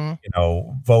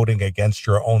voting against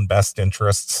your own best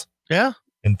interests. Yeah.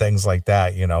 And things like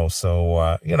that, So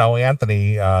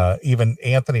Anthony, even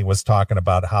Anthony was talking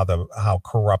about how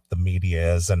corrupt the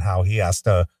media is and how he has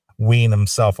to wean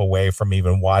himself away from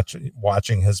even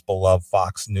watching his beloved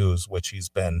Fox News, which he's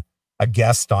been a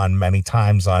guest on many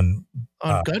times on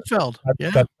Gutfeld.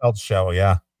 Gutfeld's show.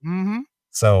 Yeah. Mm-hmm.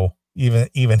 So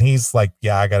even he's like,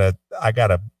 yeah, I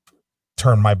gotta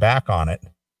turn my back on it.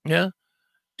 Yeah,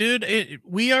 dude,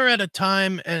 we are at a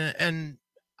time, and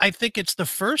I think it's the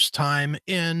first time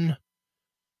in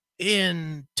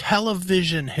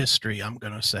television history, I'm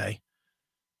gonna say,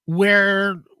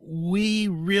 where we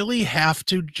really have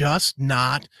to just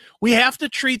not, we have to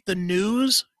treat the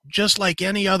news just like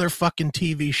any other fucking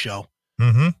TV show.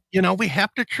 Mm-hmm. You know, we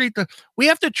have to treat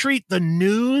the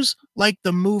news like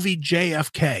the movie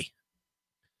JFK,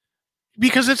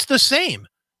 because it's the same.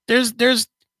 There's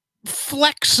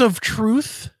flecks of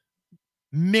truth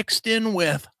mixed in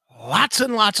with lots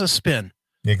and lots of spin.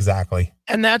 Exactly.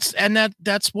 And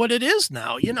that's what it is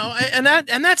now, you know, and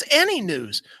that's any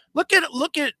news. Look at,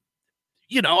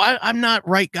 you know, I'm not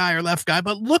right guy or left guy,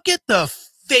 but look at the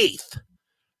faith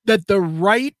that the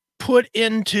right put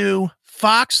into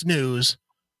Fox News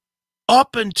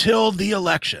up until the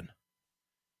election.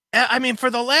 I mean, for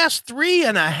the last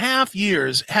 3.5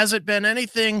 years, has it been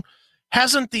anything?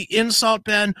 Hasn't the insult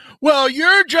been, well,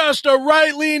 you're just a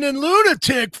right-leaning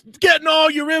lunatic getting all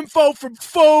your info from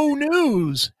faux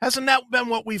news? Hasn't that been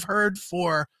what we've heard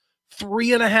for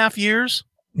 3.5 years?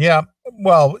 Yeah.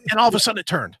 Well, and all of a sudden it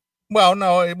turned. Well,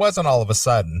 no, it wasn't all of a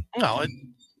sudden. No,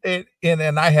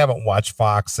 and I haven't watched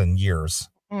Fox in years.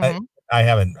 Mm-hmm. I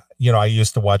haven't, you know, I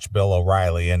used to watch Bill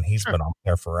O'Reilly, and he's been on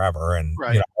there forever, and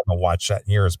right. You know, I haven't watched that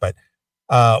in years, but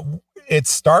it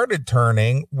started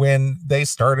turning when they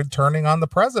started turning on the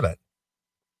president.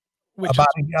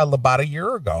 About a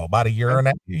year ago, about a year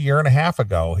and a half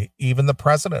ago. Even the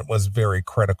president was very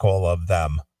critical of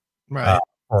them, right?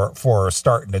 For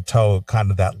starting to toe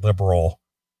kind of that liberal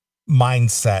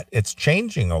mindset. It's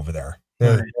changing over there.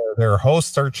 Their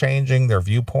hosts are changing, their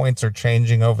viewpoints are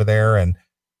changing over there, and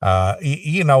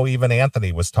you know, even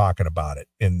Anthony was talking about it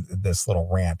in this little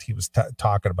rant. He was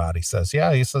talking about. He says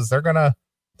they're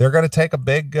gonna take a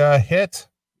big hit,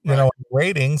 you know, in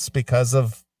ratings because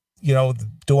of, you know,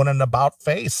 doing an about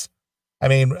face. I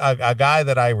mean, a guy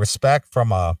that I respect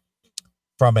from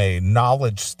a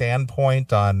knowledge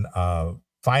standpoint on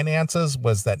finances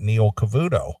was that Neil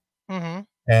Cavuto. Mm-hmm.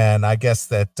 And I guess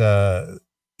that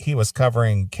he was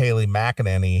covering Kayleigh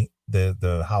McEnany,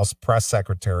 the House press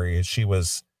secretary, as she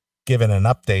was giving an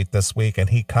update this week,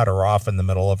 and he cut her off in the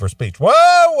middle of her speech.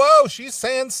 Whoa, she's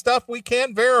saying stuff we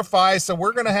can't verify, so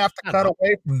we're going to have to cut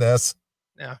away from this.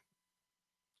 Yeah.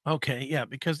 Okay, yeah,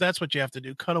 because that's what you have to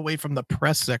do. Cut away from the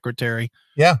press secretary.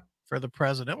 Yeah. For the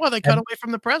president. Well, they cut away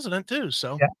from the president too,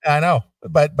 so. Yeah, I know.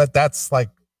 But that's like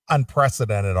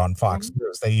unprecedented on Fox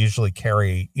News. They usually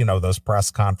carry, you know, those press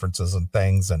conferences and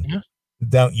things, and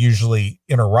don't usually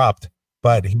interrupt,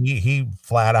 but he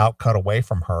flat out cut away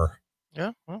from her.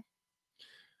 Yeah, well,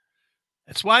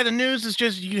 that's why the news is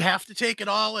just, you have to take it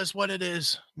all as what it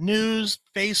is. News,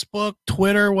 Facebook,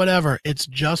 Twitter, whatever. It's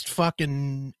just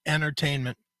fucking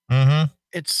entertainment. Mm-hmm.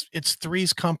 It's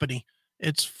Three's Company.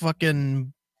 It's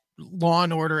fucking Law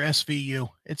and Order SVU.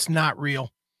 It's not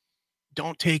real.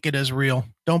 Don't take it as real.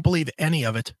 Don't believe any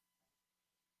of it.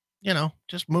 You know,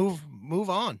 just move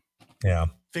on. Yeah.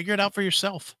 Figure it out for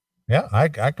yourself. Yeah, I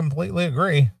completely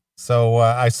agree. So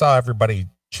I saw everybody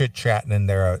chit-chatting in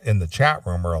there in the chat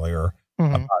room earlier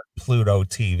about Pluto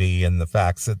TV and the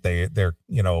facts that they're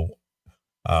you know,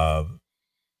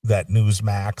 that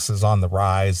Newsmax is on the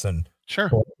rise, and sure,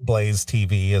 Blaze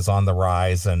TV is on the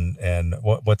rise, and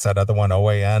what's that other one?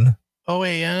 OAN,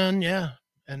 yeah,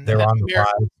 and they're on the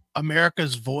rise.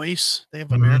 America's Voice, they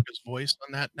have America's Voice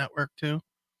on that network too.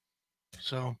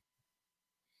 So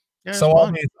yeah, so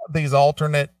all these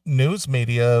alternate news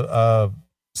media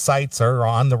sites are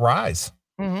on the rise.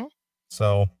 Mm-hmm.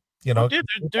 So, you know, dude,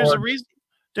 there's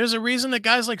a reason that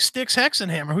guys like Styx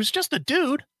Hexenhammer, who's just a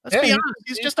dude, let's be honest,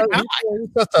 he's just a guy. He's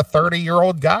just a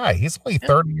 30-year-old guy. He's only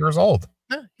 30 years old.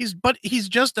 Yeah, he's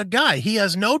just a guy. He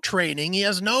has no training. He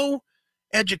has no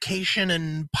education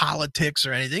in politics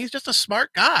or anything. He's just a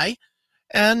smart guy.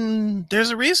 And there's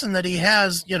a reason that he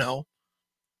has, you know,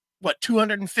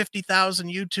 250,000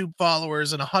 YouTube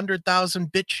followers and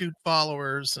 100,000 BitChute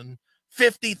followers and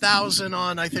 50,000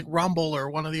 on, I think, Rumble or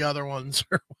one of the other ones,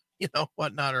 or, you know,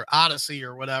 whatnot, or Odyssey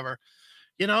or whatever.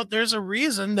 You know, there's a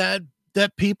reason that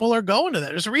people are going to that.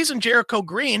 There's a reason Jericho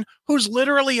Green, who's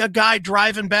literally a guy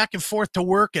driving back and forth to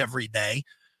work every day,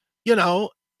 you know,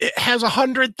 it has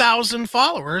 100,000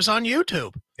 followers on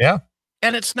YouTube. Yeah.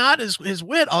 And it's not his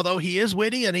wit, although he is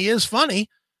witty and he is funny.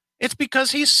 It's because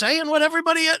he's saying what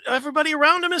everybody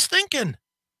around him is thinking.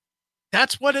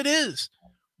 That's what it is.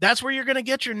 That's where you're going to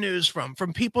get your news from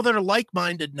people that are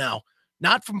like-minded now,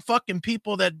 not from fucking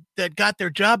people that got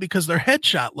their job because their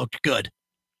headshot looked good.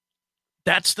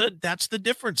 That's the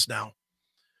difference now.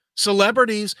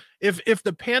 Celebrities, if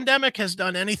the pandemic has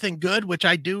done anything good, which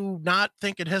I do not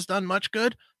think it has done much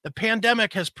good, the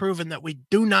pandemic has proven that we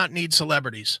do not need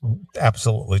celebrities.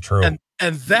 Absolutely true.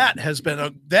 And that has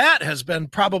been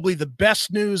probably the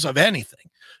best news of anything,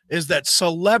 is that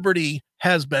celebrity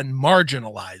has been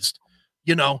marginalized.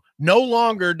 You know, no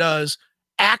longer does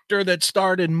actor that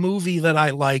starred in movie that I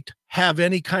liked have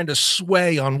any kind of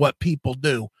sway on what people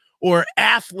do, or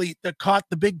athlete that caught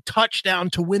the big touchdown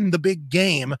to win the big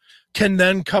game can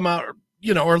then come out,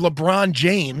 you know, or LeBron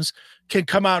James can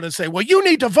come out and say, well, you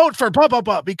need to vote for blah, blah,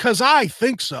 blah, because I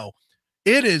think so.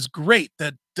 It is great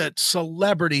that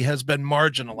celebrity has been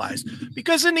marginalized,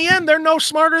 because in the end, they're no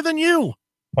smarter than you.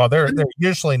 Well, they're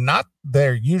usually not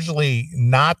very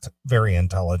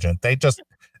intelligent. They just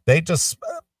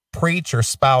preach or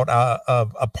spout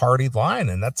a party line,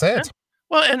 and that's it. Yeah.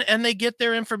 Well, and they get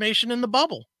their information in the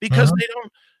bubble, because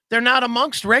they're not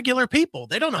amongst regular people.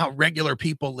 They don't know how regular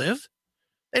people live.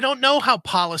 They don't know how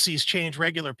policies change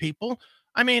regular people.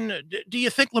 I mean, do you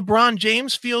think LeBron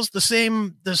James feels the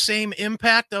same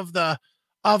impact of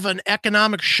an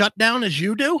economic shutdown as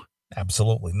you do?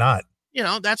 Absolutely not. You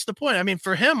know, that's the point. I mean,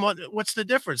 for him, what's the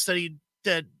difference?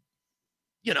 That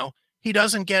you know, he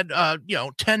doesn't get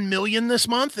 10 million this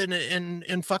month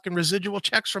in fucking residual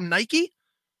checks from Nike?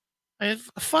 I mean,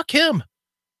 fuck him.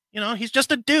 You know, he's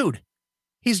just a dude.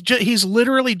 He's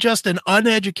literally just an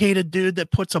uneducated dude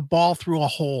that puts a ball through a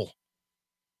hole.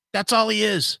 That's all he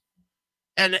is.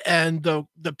 And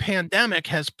the pandemic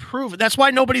has proven that's why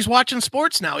nobody's watching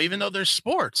sports now, even though there's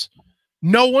sports.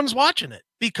 No one's watching it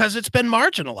because it's been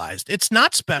marginalized. It's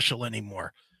not special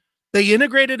anymore. They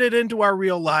integrated it into our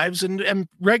real lives, and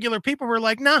regular people were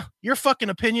like, nah, your fucking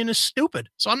opinion is stupid,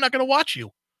 so I'm not going to watch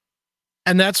you.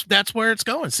 And that's where it's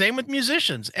going. Same with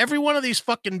musicians. Every one of these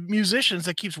fucking musicians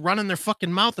that keeps running their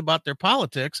fucking mouth about their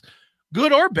politics,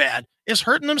 good or bad, is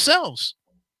hurting themselves.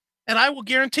 And I will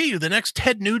guarantee you the next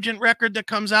Ted Nugent record that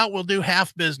comes out will do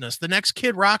half business. The next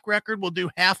Kid Rock record will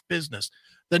do half business.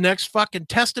 The next fucking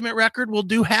Testament record will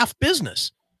do half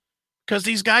business. Because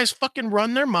these guys fucking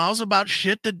run their mouths about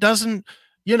shit that doesn't,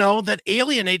 that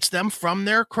alienates them from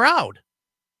their crowd.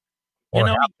 Or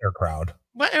half their crowd.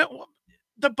 Well,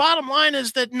 the bottom line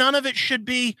is that none of it should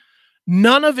be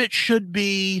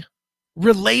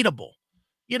relatable.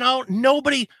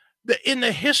 Nobody in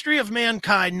the history of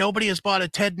mankind, nobody has bought a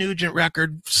Ted Nugent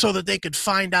record so that they could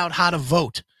find out how to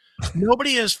vote.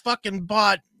 Nobody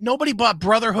bought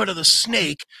Brotherhood of the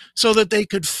Snake so that they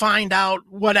could find out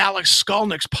what Alex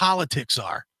Skolnick's politics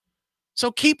are.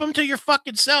 So keep them to your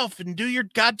fucking self and do your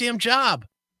goddamn job.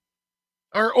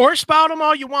 Or spout them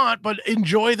all you want, but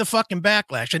enjoy the fucking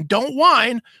backlash, and don't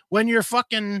whine when your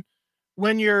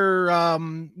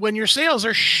sales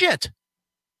are shit.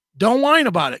 Don't whine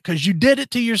about it, because you did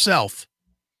it to yourself.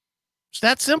 It's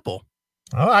that simple.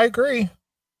 Oh, I agree.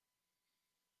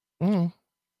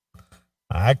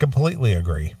 I completely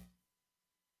agree.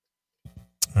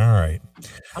 All right.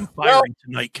 I'm firing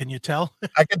tonight. Can you tell?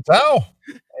 I can tell.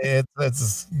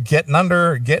 It's getting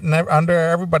under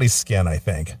everybody's skin, I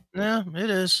think. Yeah, it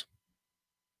is.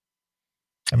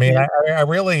 I mean, I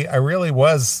really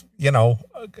was,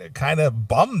 kind of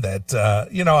bummed that,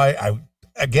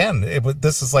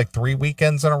 this is like 3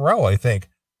 weekends in a row, I think.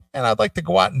 And I'd like to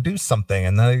go out and do something.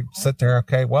 And then I sit there.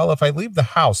 Okay, well, if I leave the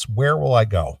house, where will I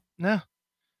go? Yeah.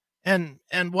 And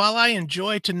while I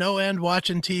enjoy to no end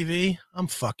watching TV, I'm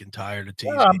fucking tired of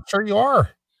TV. Yeah, I'm sure you are.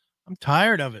 I'm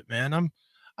tired of it, man. I'm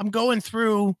going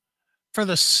through, for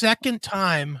the second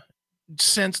time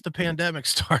since the pandemic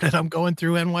started, I'm going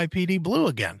through NYPD Blue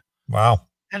again. Wow.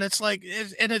 And it's like,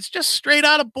 it's just straight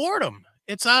out of boredom.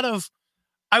 It's out of,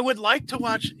 I would like to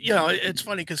watch, it's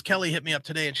funny because Kelly hit me up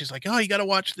today and she's like, oh, you got to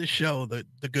watch this show, the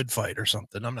Good Fight or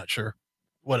something. I'm not sure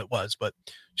what it was, but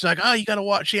she's like, oh, you got to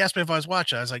watch. She asked me if I was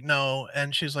watching. I was like, no.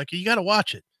 And she's like, you got to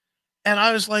watch it. And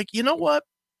I was like, you know what?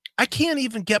 I can't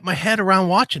even get my head around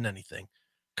watching anything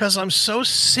because I'm so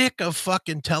sick of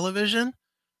fucking television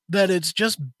that it's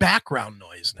just background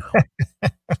noise now.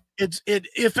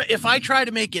 If I try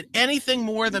to make it anything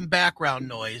more than background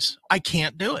noise, I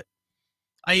can't do it.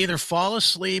 I either fall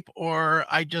asleep or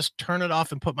I just turn it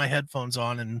off and put my headphones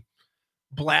on and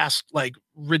blast like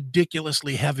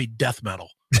ridiculously heavy death metal.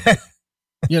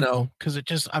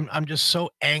 Because I'm just so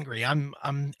angry. I'm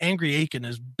Angry Aiken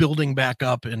is building back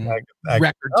up in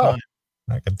record time.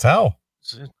 I can tell.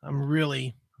 I'm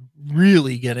really,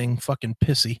 really getting fucking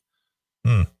pissy.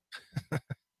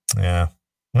 Yeah.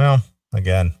 Well,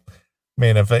 again, I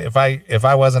mean, if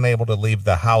I wasn't able to leave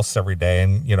the house every day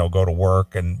and, go to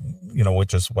work and,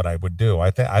 which is what I would do,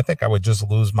 I think I would just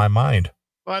lose my mind.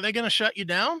 Well, are they going to shut you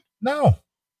down? No.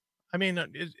 I mean,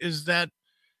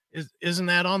 isn't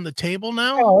that on the table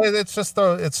now? No, it's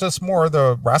just more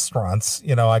the restaurants,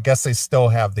 I guess they still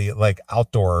have the like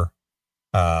outdoor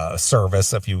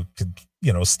service if you could,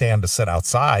 stand to sit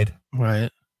outside. Right.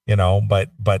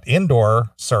 But indoor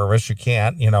service, you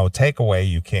can't, takeaway,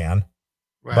 you can.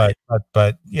 Right.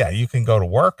 But yeah, you can go to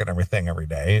work and everything every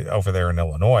day over there in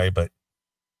Illinois, but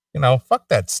fuck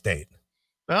that state.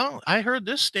 Well, I heard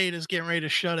this state is getting ready to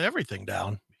shut everything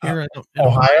down here in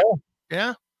Ohio.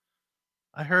 Yeah.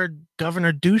 I heard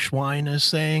Governor Douchewine is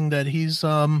saying that he's,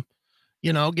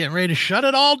 getting ready to shut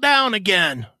it all down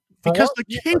again because the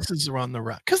cases are on the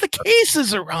rise. Because the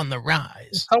cases are on the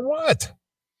rise. So what?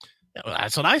 Well,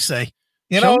 that's what I say.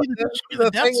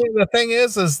 The thing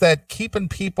is that keeping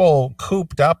people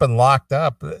cooped up and locked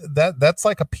up, that's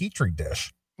like a petri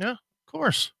dish. Yeah, of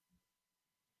course.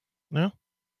 Yeah.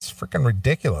 It's freaking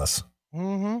ridiculous.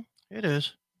 Mm-hmm. It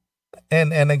is.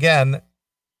 And again,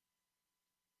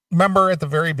 remember at the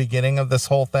very beginning of this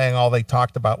whole thing, all they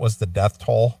talked about was the death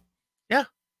toll. Yeah.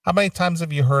 How many times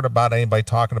have you heard about anybody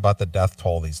talking about the death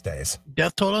toll these days?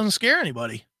 Death toll doesn't scare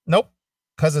anybody. Nope.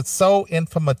 Because it's so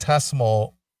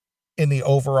infinitesimal in the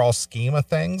overall scheme of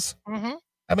things. Mm-hmm.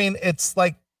 I mean, it's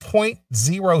like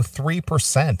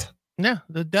 0.03%. Yeah,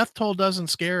 the death toll doesn't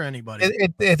scare anybody.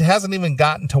 It hasn't even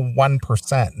gotten to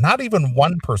 1%. Not even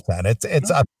 1%.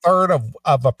 It's a third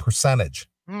of a percentage.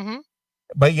 Mm-hmm.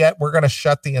 But yet we're going to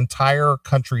shut the entire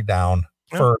country down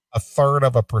for a third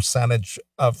of a percentage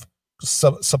of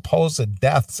supposed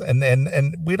deaths,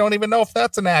 and we don't even know if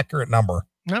that's an accurate number.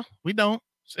 No, we don't.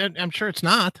 I'm sure it's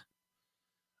not.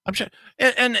 I'm sure.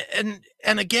 And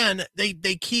again, they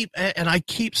keep, and I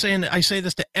keep saying, I say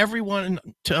this to everyone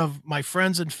of my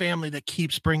friends and family that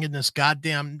keeps bringing this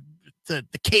goddamn, the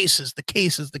cases.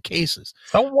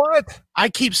 So what? I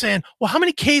keep saying, well, how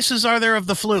many cases are there of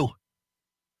the flu?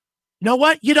 You know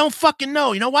what? You don't fucking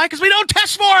know. You know why? Because we don't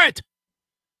test for it.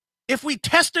 If we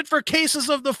tested for cases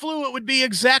of the flu, it would be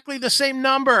exactly the same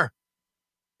number.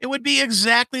 It would be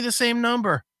exactly the same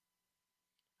number.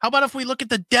 How about if we look at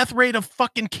the death rate of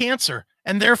fucking cancer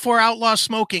and therefore outlaw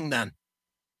smoking then?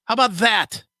 How about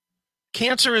that?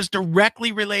 Cancer is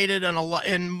directly related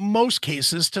in most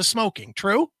cases to smoking.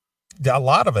 True? A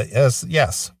lot of it is,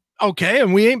 yes. Okay,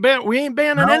 and we ain't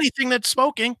banning anything that's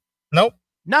smoking. Nope.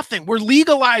 Nothing. We're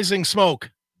legalizing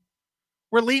smoke.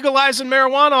 We're legalizing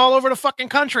marijuana all over the fucking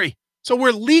country. So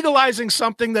we're legalizing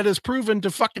something that is proven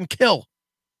to fucking kill.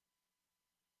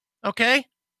 Okay?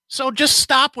 So just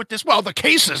stop with this. Well, the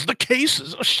cases. Oh,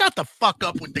 shut the fuck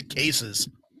up with the cases.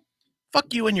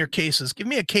 Fuck you and your cases. Give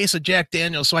me a case of Jack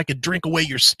Daniels so I could drink away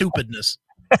your stupidness.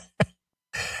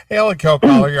 Hey,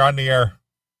 caller, you're on the air.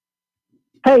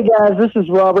 Hey, guys, this is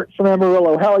Robert from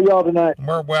Amarillo. How are y'all tonight?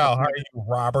 We're well. How are you,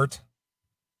 Robert?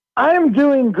 I am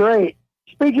doing great.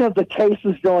 Speaking of the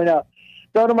cases going up,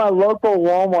 go to my local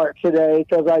Walmart today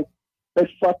because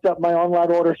they fucked up my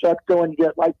online order, so I have to go and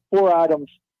get like 4 items.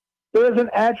 There is an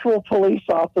actual police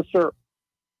officer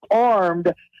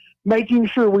armed, making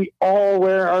sure we all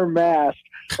wear our masks.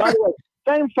 By the way,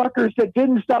 same fuckers that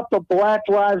didn't stop the Black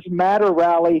Lives Matter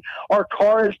rally are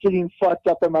cars getting fucked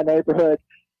up in my neighborhood.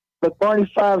 But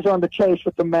Barney Five's on the chase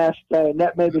with the mask thing.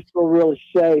 That made me feel really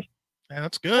safe. Yeah,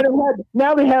 that's good.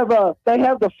 Now they have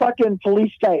the fucking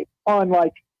police tape on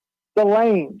like the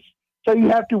lanes, so you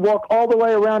have to walk all the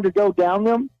way around to go down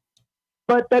them.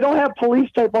 But they don't have police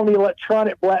tape on the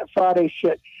electronic Black Friday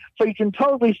shit. So you can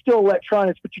totally steal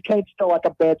electronics, but you can't steal like a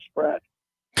bedspread.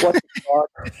 What the fuck?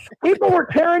 People were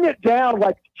tearing it down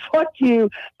like, fuck you,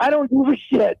 I don't give a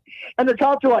shit. And the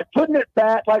cops are like putting it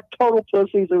back like total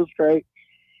pussies. It was great.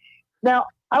 Now,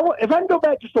 if I can go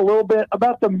back just a little bit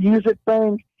about the music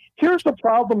thing, here's the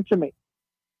problem to me.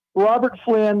 Robert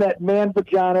Flynn, that man,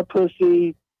 vagina,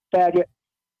 pussy, faggot,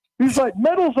 he's like,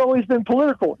 metal's always been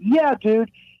political. Yeah, dude.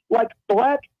 Like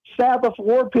Black Sabbath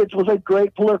War Pigs was a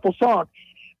great political song.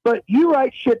 But you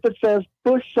write shit that says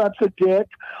Bush sucks a dick,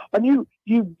 and you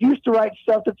used to write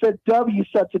stuff that said W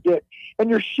sucks a dick. And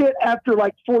your shit after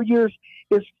like 4 years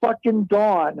is fucking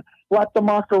gone, like the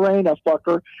Macarena,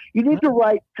 fucker. You need to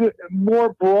write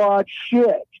more broad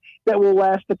shit that will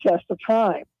last the test of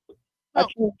time. I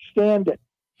can't stand it.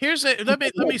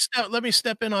 Let me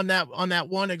step in on that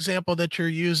one example that you're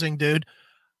using, dude.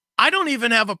 I don't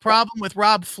even have a problem with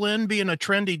Rob Flynn being a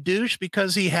trendy douche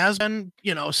because he has been,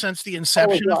 since the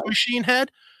inception of Machine Head.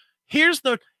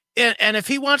 And if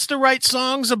he wants to write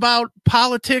songs about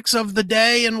politics of the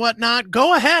day and whatnot,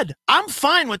 go ahead. I'm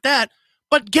fine with that.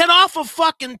 But get off of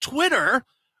fucking Twitter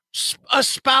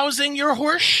espousing your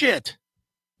horse shit.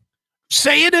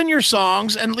 Say it in your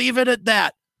songs and leave it at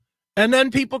that. And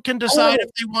then people can decide if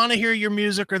they want to hear your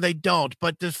music or they don't.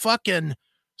 But the fucking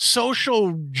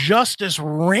social justice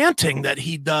ranting that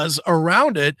he does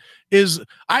around it is,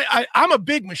 I'm a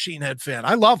big Machine Head fan.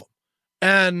 I love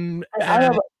him.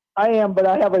 I am, but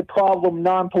I have a problem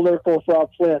non-political with Rob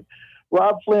Flynn.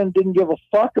 Rob Flynn didn't give a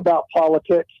fuck about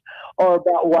politics or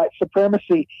about white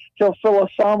supremacy till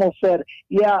Phyllis Sommel said,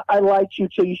 yeah, I liked you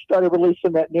till you started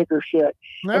releasing that nigger shit.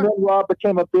 Yeah. And then Rob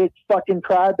became a big fucking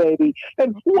crybaby.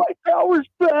 And white power's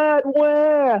bad,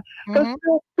 wah. Because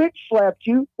Phil bitch slapped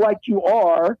you like you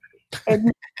are. And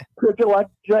you cricket like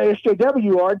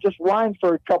SJW are, just whine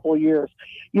for a couple of years.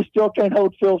 You still can't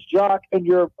hold Phil's jock, and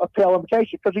you're a pale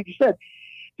imitation. Because he said,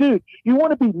 dude, you're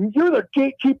the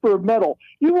gatekeeper of metal.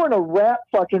 You weren't a rap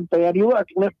fucking fan. You like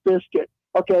Limp Bizkit.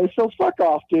 Okay, so fuck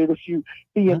off, dude, if you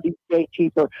being the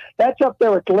gatekeeper. That's up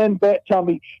there with Glenn Beck telling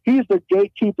me he's the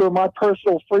gatekeeper of my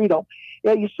personal freedom.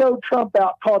 Yeah, you sold Trump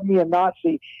out, called me a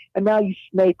Nazi, and now you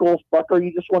snake oil fucker.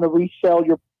 You just want to resell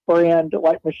your brand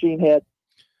like Machine Head.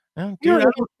 Dude,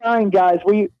 you're fine, guys.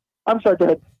 I'm sorry, go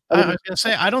ahead. I was going to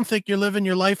say, I don't think you're living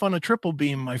your life on a triple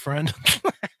beam, my friend.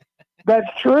 That's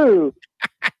true.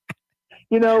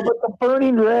 But the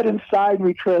burning red inside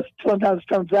me, Chris, sometimes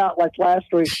comes out like last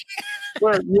week.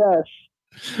 Where, yes,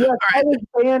 right. I was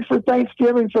banned for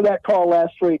Thanksgiving for that call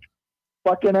last week.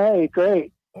 Fucking A,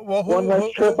 great. Well, one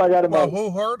less trip I got to make. Who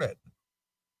heard it?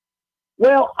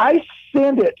 Well, I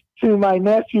send it to my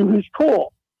nephew, who's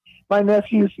cool. My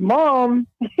nephew's mom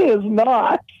is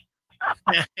not.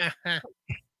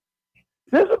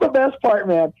 This is the best part,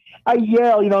 man. I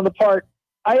yell, in the part.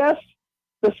 I asked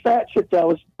this fat chick that I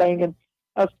was banging.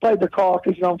 I played the call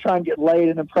because, I'm trying to get laid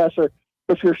and impress her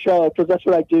with your show, because that's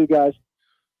what I do, guys.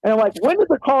 And I'm like, when did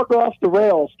the call go off the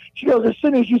rails? She goes, as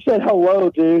soon as you said hello,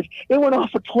 dude, it went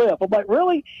off a cliff. I'm like,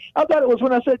 really? I thought it was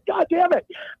when I said, God damn it.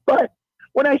 But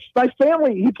when my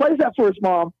family, he plays that for his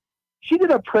mom. She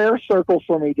did a prayer circle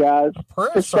for me, guys,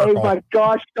 save my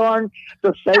gosh darn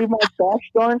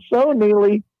so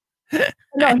nearly.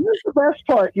 Now, here's the best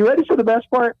part. You ready for the best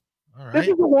part? Right. This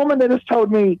is a woman that has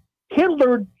told me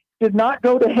Hitler did not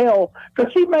go to hell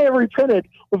because he may have repented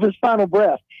with his final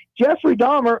breath. Jeffrey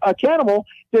Dahmer, a cannibal,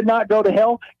 did not go to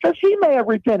hell because he may have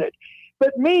repented.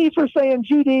 But me for saying,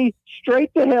 GD, straight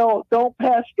to hell, don't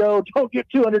pass go, don't get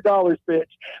 $200, bitch.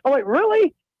 I'm like,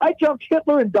 really? I jumped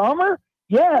Hitler and Dahmer?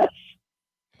 Yes.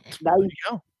 Now you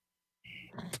go.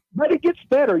 But it gets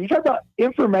better. You talk about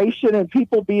information and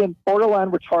people being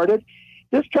borderline retarded.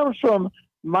 This comes from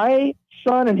my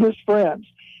son and his friends.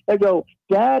 They go,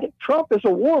 Dad, Trump is a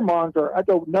warmonger. I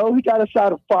go, no, he got us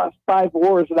out of five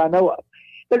wars that I know of.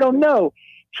 They go, no,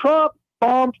 Trump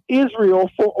bombed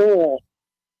Israel for oil.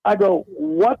 I go,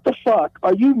 what the fuck?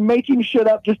 Are you making shit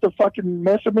up just to fucking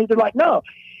mess with me? They're like, no,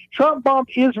 Trump bombed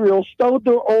Israel, stole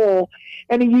their oil,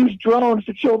 and he used drones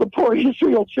to kill the poor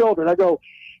Israel children. I go,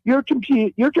 you're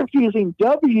confusing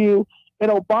W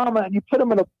and Obama, and you put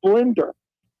them in a blender.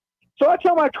 So I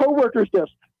tell my coworkers this: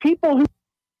 people who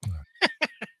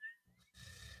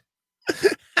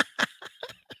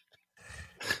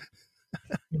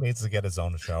he needs to get his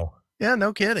own show. Yeah,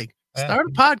 no kidding. Start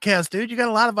a podcast, dude. You got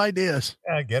a lot of ideas.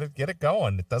 Yeah, get it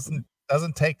going. It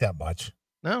doesn't take that much.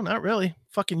 No, not really.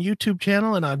 Fucking YouTube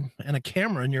channel and a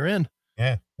camera, and you're in.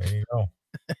 Yeah, there you go.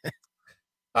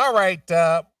 All right,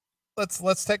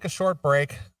 let's take a short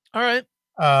break. All right.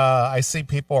 I see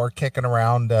people are kicking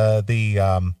around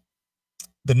the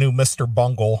new Mr.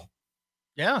 Bungle.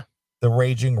 Yeah. The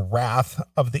raging wrath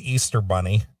of the Easter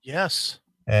Bunny. Yes.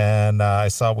 And I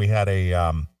saw we had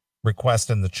a request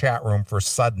in the chat room for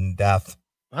sudden death.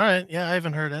 All right. Yeah, I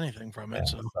haven't heard anything from it.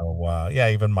 So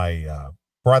even my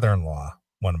brother-in-law,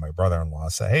 one of my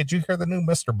brother-in-laws said, hey, did you hear the new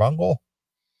Mr. Bungle?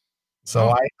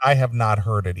 So I have not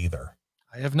heard it either.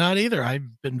 I have not either.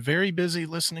 I've been very busy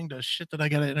listening to shit that I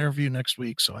got to interview next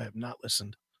week, so I have not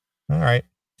listened. All right.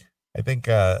 I think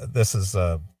this is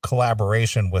a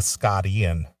collaboration with Scott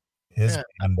Ian. His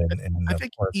band and I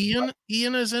think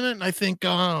Ian is in it, and I think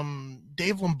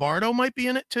Dave Lombardo might be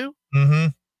in it too. Mm-hmm.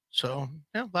 So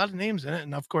yeah, a lot of names in it,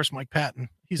 and of course Mike Patton.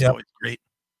 He's always great.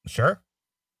 Sure.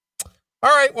 All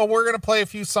right. Well, we're gonna play a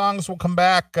few songs. We'll come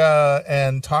back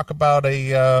and talk about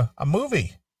a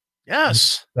movie.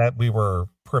 Yes. That we were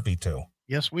privy to.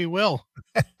 Yes, we will.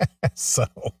 So,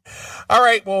 all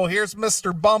right. Well, here's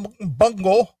Mr.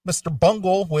 Bungle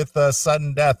with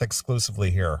Sudden Death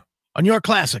exclusively here on your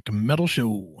classic metal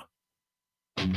show.